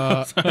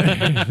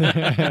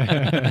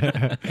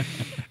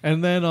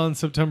 And then on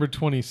September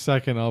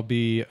 22nd, I'll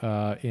be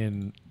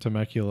in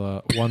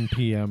Temecula, 1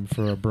 p.m.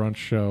 for a brunch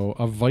show.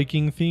 A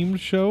Viking-themed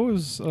show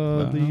is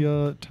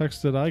the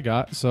text that I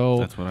got. So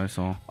That's what I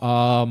saw.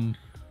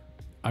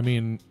 I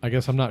mean, I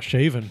guess I'm not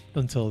shaving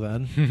until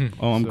then.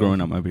 Oh, I'm growing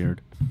out my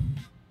beard.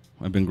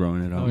 I've been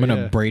growing it out. I'm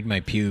gonna yeah. braid my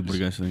pubes. What do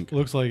you guys think?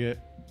 Looks like it.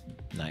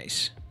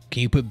 Nice.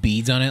 Can you put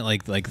beads on it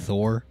like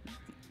Thor?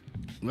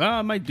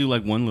 I might do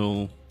like one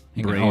little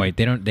Hang on. braid. Oh wait,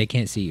 they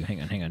can't see you.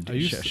 Hang on. I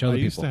used, Show I the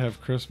used people. to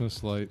have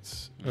Christmas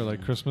lights or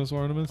like Christmas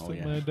ornaments that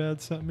yeah. my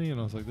dad sent me, and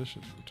I was like, this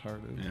shit's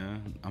retarded. Yeah,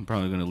 I'm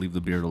probably gonna leave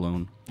the beard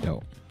alone.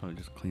 Yo, Probably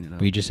just clean it up.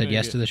 well, you just said Yeah,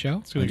 yes yeah. to the show.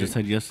 It's I gonna, just get,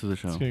 said yes to the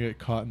show. it's gonna get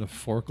caught in a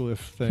forklift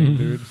thing,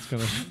 dude. It's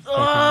gonna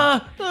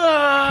fucking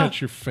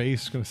catch your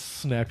face, gonna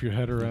snap your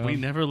head around. We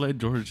never let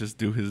George just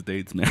do his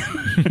dates, man.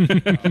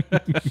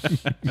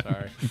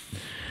 Sorry.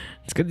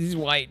 It's because he's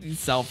white. He's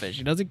selfish.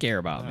 He doesn't care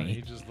about He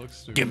me. just looks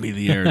stupid. Give me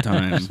the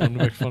airtime. Just wanted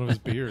to make fun of his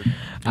beard.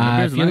 If you're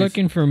nice.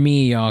 looking for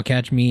me, y'all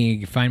catch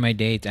me. Find my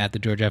dates at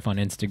Thegeorgef on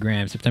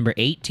Instagram. September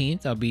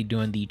 18th, I'll be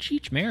doing the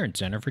Cheech Marin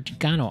Center for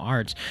Chicano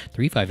Arts,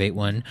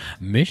 3581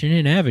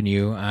 Michigan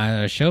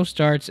Avenue. Show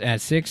starts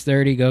at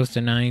 6:30, goes to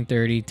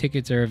 9:30.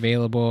 Tickets are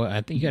available. I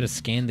think you got to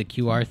scan the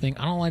QR thing.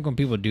 I don't like when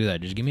people do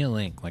that. Just give me a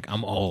link. Like,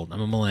 I'm old. I'm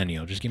a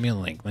millennial. Just give me a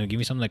link. Give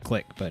me something to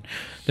click. But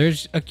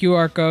there's a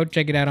QR code.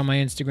 Check it out on my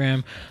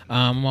Instagram.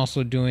 I'm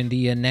also doing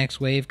the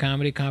Next Wave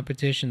comedy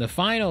competition. The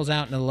finals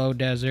out in the low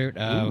desert.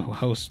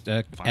 Host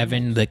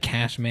Evan the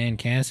Cashman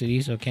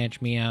Cassidy. So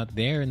catch me out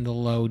there in the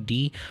low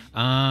D.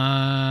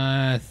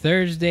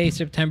 Thursday,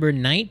 September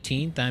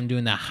 19th, I'm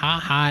doing the Ha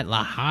Ha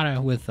La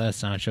Hada with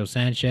Sancho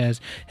Sanchez.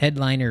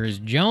 Headliner is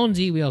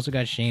Jonesy. We also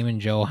got Shaman,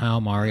 Joe Howe,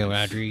 Mario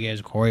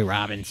Rodriguez, Corey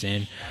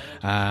Robinson.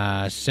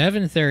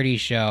 7:30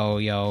 show.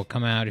 Yo,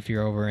 come out if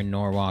you're over in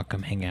Norwalk.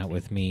 Come hang out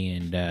with me.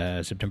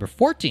 And September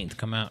 14th,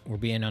 come out. We'll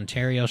be in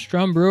Ontario.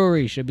 Strum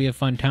Brewery. Should be a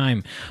fun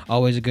time.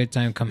 Always a good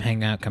time. Come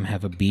hang out. Come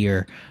have a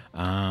beer.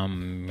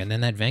 And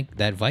then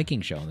that Viking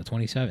show on the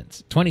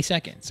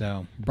 22nd.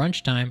 So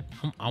brunch time.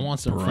 I want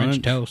some French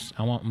Brunch. toast.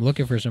 I'm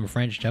looking for some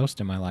French toast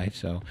in my life.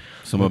 So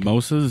Some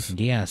mimosas.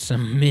 yeah,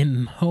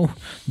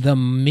 the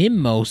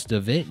most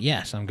of it.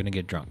 Yes, I'm gonna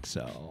get drunk.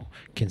 So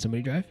can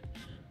somebody drive?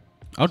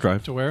 I'll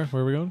drive. To where?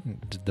 Where are we going?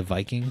 The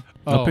Viking.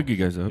 I'll pick you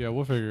guys up. Yeah,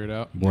 we'll figure it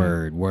out.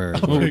 Word.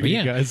 I'll But pick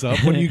you guys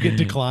up when you get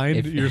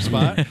declined your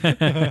spot.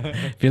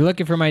 If you're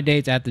looking for my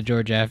dates, at the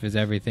George F is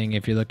everything.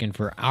 If you're looking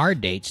for our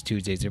dates,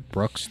 Tuesdays at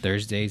Brooks,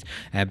 Thursdays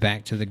at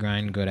Back to the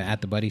Grind, go to at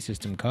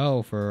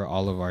thebuddysystemco for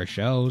all of our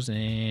shows.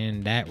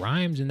 And that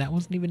rhymes, and that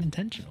wasn't even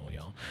intentional,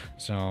 y'all.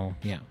 So,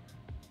 yeah.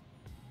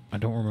 I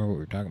don't remember what we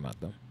were talking about,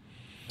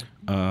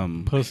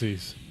 though.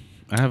 Pussies.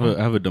 I have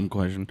a dumb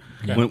question.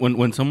 Okay.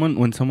 When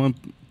someone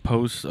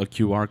posts a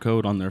QR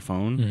code on their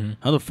phone,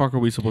 how the fuck are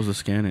we supposed to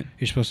scan it?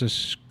 You're supposed to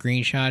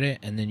screenshot it,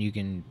 and then you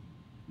can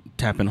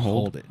Tap and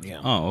hold it. Yeah.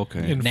 Oh,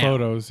 okay. In Now.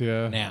 photos,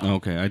 yeah. Now.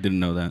 Okay, I didn't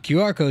know that.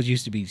 QR codes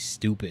used to be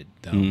stupid,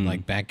 though.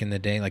 Like, back in the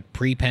day, like,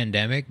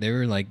 pre-pandemic, they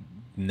were, like,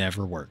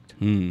 never worked.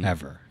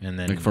 Ever. And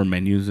then... Like for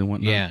menus and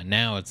whatnot. Yeah,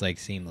 now it's like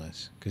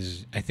seamless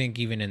because I think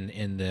even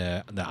in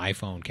the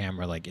iPhone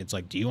camera, like it's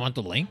like, do you want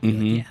the link? You're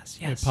like, yes.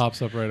 It pops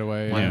up right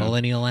away. My Yeah.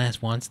 millennial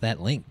ass wants that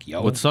link,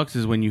 yo. What sucks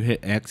is when you hit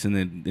X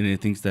and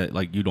it thinks that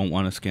like you don't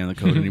want to scan the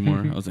code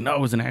anymore. I was like, no,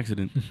 it was an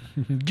accident.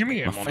 Give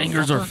me My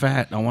fingers are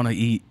fat. I want to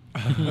eat.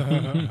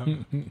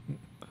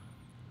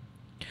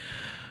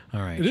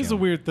 All right. It is yo. a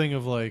weird thing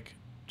of like,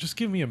 just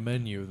give me a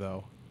menu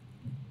though.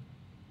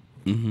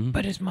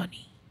 But it's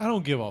money. I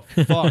don't give a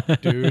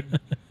fuck, dude.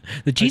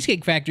 The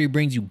Cheesecake Factory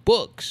brings you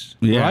books.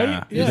 Yeah,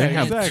 Right? Yeah, they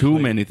have exactly. too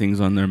many things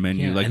on their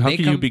menu. Yeah, like, and how they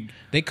can come, you be?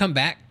 They come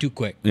back too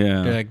quick.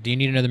 Yeah. They're like, do you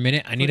need another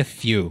minute? I need a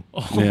few.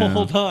 Yeah.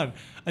 Hold on.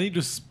 I need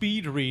to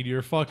speed read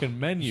your fucking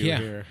menu Yeah.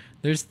 here.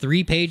 There's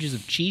 3 pages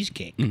of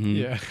cheesecake.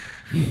 Yeah.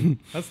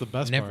 That's the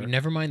best part.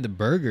 Never mind the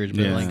burgers,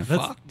 but Yeah. like,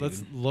 That's, fuck.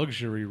 that's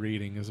luxury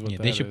reading is what Yeah,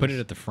 that they should put is. it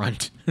at the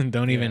front.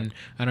 Don't even.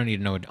 I don't need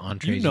to know what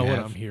entrees You know what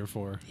have. I'm here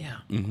for. Yeah,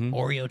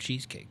 Oreo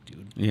cheesecake,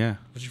 dude. Yeah.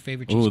 What's your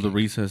favorite Oh, cheesecake? the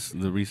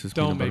Recess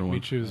Don't peanut make butter me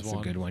one. choose That's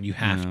one. a good one. You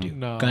have No. to.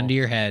 No. Gun to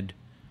your head.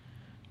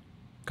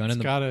 Gun It's in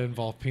the. got to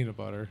involve peanut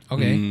butter.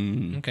 Okay.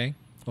 Okay.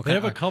 They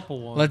have a Okay.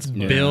 couple ones. Let's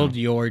but- build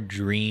your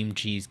dream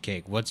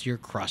cheesecake. What's your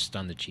crust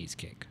on the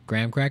cheesecake?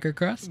 Graham cracker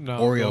crust? No,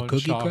 Oreo going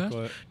cookie chocolate.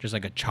 crust? Just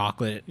like a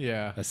chocolate,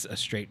 Yeah. a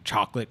straight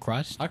chocolate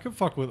crust? I could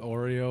fuck with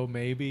Oreo,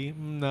 maybe.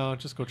 No,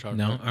 just go chocolate.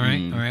 No? All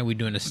right. We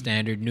doing a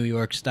standard New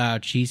York style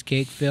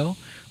cheesecake fill?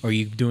 Or are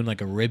you doing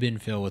like a ribbon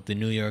fill with the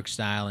New York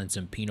style and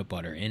some peanut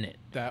butter in it?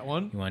 That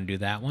one? You want to do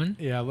that one?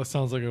 Yeah, that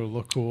sounds like it would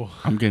look cool.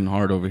 I'm getting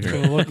hard over here.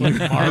 It'll look like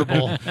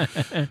marble.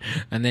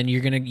 And then you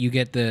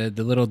get the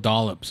little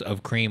dollops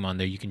of cream on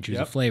there. You can choose a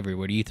Yep. flavor.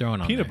 What are you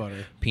throwing on Peanut there?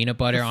 butter. Peanut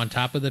butter on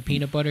top of the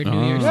peanut butter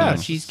New York style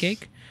Yes.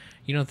 cheesecake?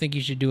 You don't think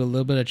you should do a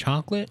little bit of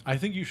chocolate? I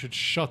think you should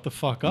shut the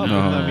fuck up No.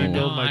 and let me No,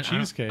 build I my don't-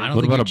 cheesecake. I don't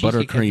What think about a your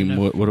cheesecake has buttercream?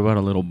 enough- What about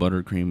a little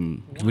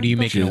buttercream? What are you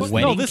making, a fuck?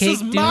 wedding No, this cake,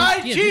 is dude? my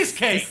Yeah, this-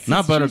 cheesecake.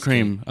 Not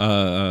buttercream.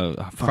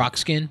 Croc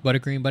skin,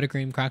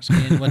 buttercream, croc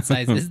skin. What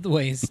size is the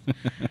waist?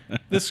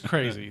 This is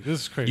crazy.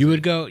 This is crazy.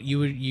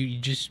 You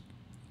just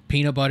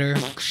peanut butter.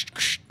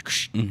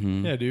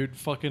 Yeah, dude.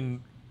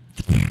 Fucking.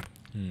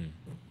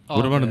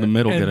 What about in the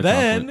middle? And Get a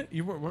then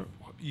chocolate.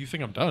 you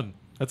think I'm done.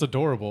 That's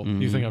adorable.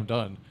 You think I'm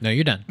done. No,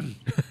 you're done.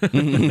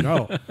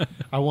 No.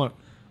 I want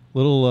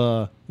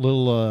little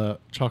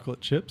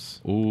chocolate chips.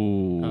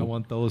 Ooh. I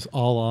want those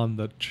all on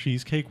the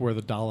cheesecake where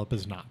the dollop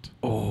is not.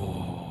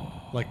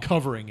 like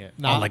covering it,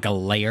 not like a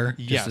layer,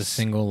 just a Yes.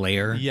 single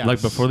layer. Yes.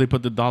 Like before they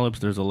put the dollops,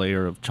 there's a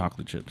layer of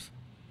chocolate chips.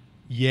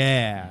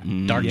 Yeah.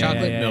 Dark Yeah,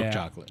 chocolate, yeah, milk yeah.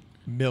 chocolate,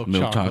 Milk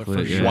Milk chocolate, chocolate,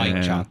 for yeah. sure.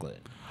 white chocolate.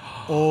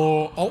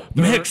 Oh,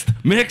 Mixed.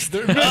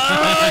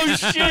 Oh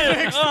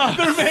shit!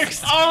 They're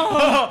mixed.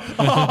 Oh.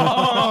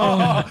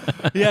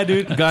 Yeah,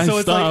 dude. Guys,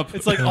 so stop.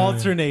 It's like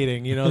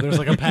alternating. You know, there's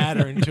like a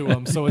pattern to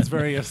them, so it's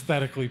very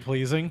aesthetically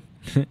pleasing.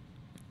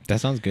 That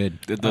sounds good.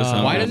 It does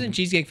sound Why good. doesn't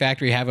Cheesecake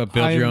Factory have a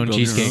build your I'm own build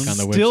your cheesecake own. on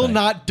the website? Still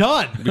not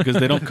done. Because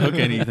they don't cook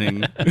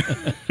anything.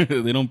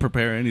 They don't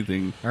prepare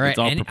anything. All right, It's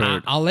all and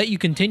prepared. I'll let you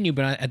continue,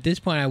 but at this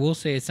point, I will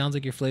say it sounds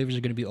like your flavors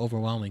are going to be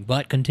overwhelming.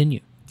 But continue.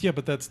 Yeah,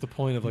 but that's the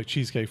point of like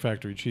Cheesecake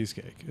Factory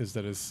cheesecake is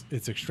that it's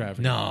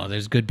extravagant. No,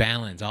 there's good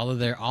balance. All of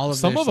their Some their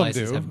of them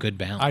slices do. have good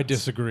balance. I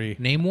disagree.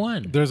 Name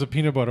one. There's a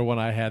peanut butter one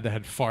I had that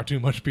had far too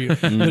much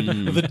peanut.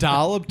 The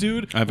dollop,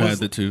 dude. I've was- had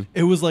the two.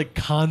 It was like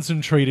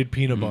concentrated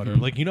peanut butter.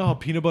 Like you know how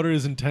peanut butter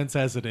is intense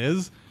as it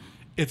is.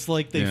 It's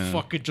like they Yeah.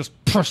 fucking just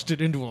pressed it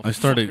into a. I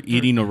started fucking-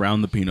 eating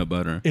around the peanut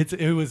butter.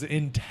 It was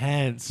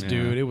intense, Yeah.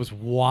 dude. It was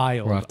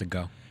wild. We'll have to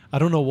go. I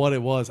don't know what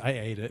it was. I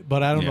ate it,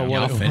 but I don't know Yeah. what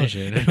Yeah, it I'll finish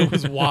was. it. It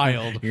was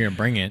wild. You're gonna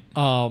bring it.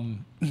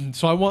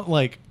 So I want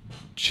like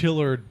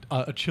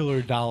a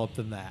chiller dollop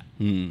than that.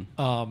 Mm.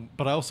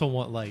 But I also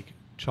want like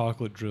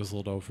chocolate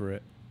drizzled over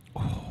it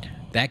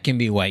That can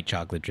be white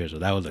chocolate drizzle.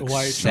 That would look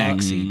White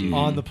sexy, dude.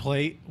 on the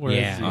plate. yeah, Whereas,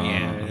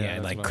 yeah,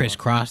 that's like what I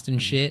crisscrossed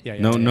and shit. want.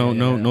 Yeah, No, yeah, no, yeah,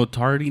 no, yeah. no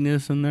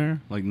tardiness in there.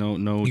 Like no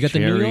You got the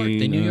New cherry, York.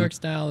 The New no. York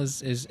style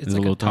is it's a like a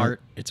little tart.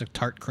 tart. It's a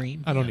tart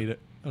cream. I don't need it.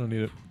 I don't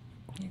need it.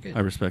 You're good. I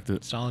respect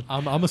it. Solid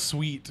I'm a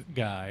sweet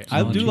guy. I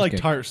Solid do like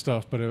cheesecake. tart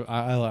stuff, but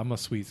I'm a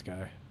sweets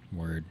guy.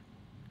 word.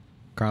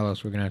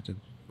 Carlos, we're gonna have to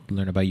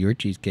learn about your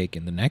cheesecake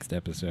in the next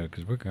episode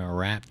because we're gonna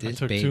wrap I this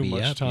took baby too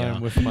much up. time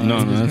yo. with my.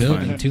 No, no, It's that's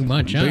building fine. too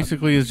much up.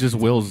 Basically, it's just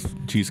Will's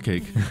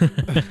cheesecake.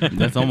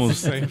 That's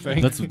almost same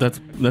thing.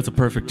 That's a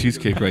perfect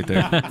cheesecake right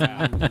there.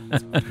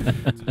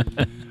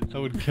 That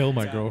would kill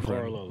my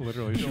girlfriend.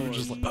 Literally, she would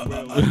just like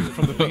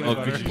from the peanut Oh,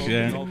 butter. could you-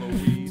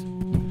 yeah.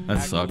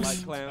 That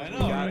sucks. We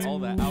got all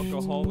the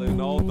alcohol and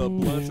all the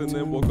blunts, and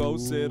then we'll go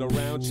sit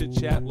around, chit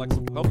chat like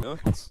some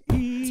pumpkins.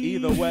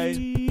 Either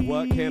way,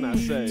 what can I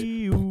say?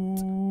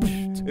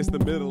 It's the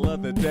middle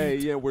of the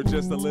day, and we're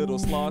just a little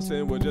slosh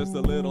and we're just a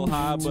little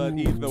high, but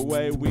either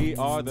way, we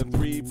are the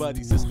three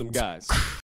buddy system guys.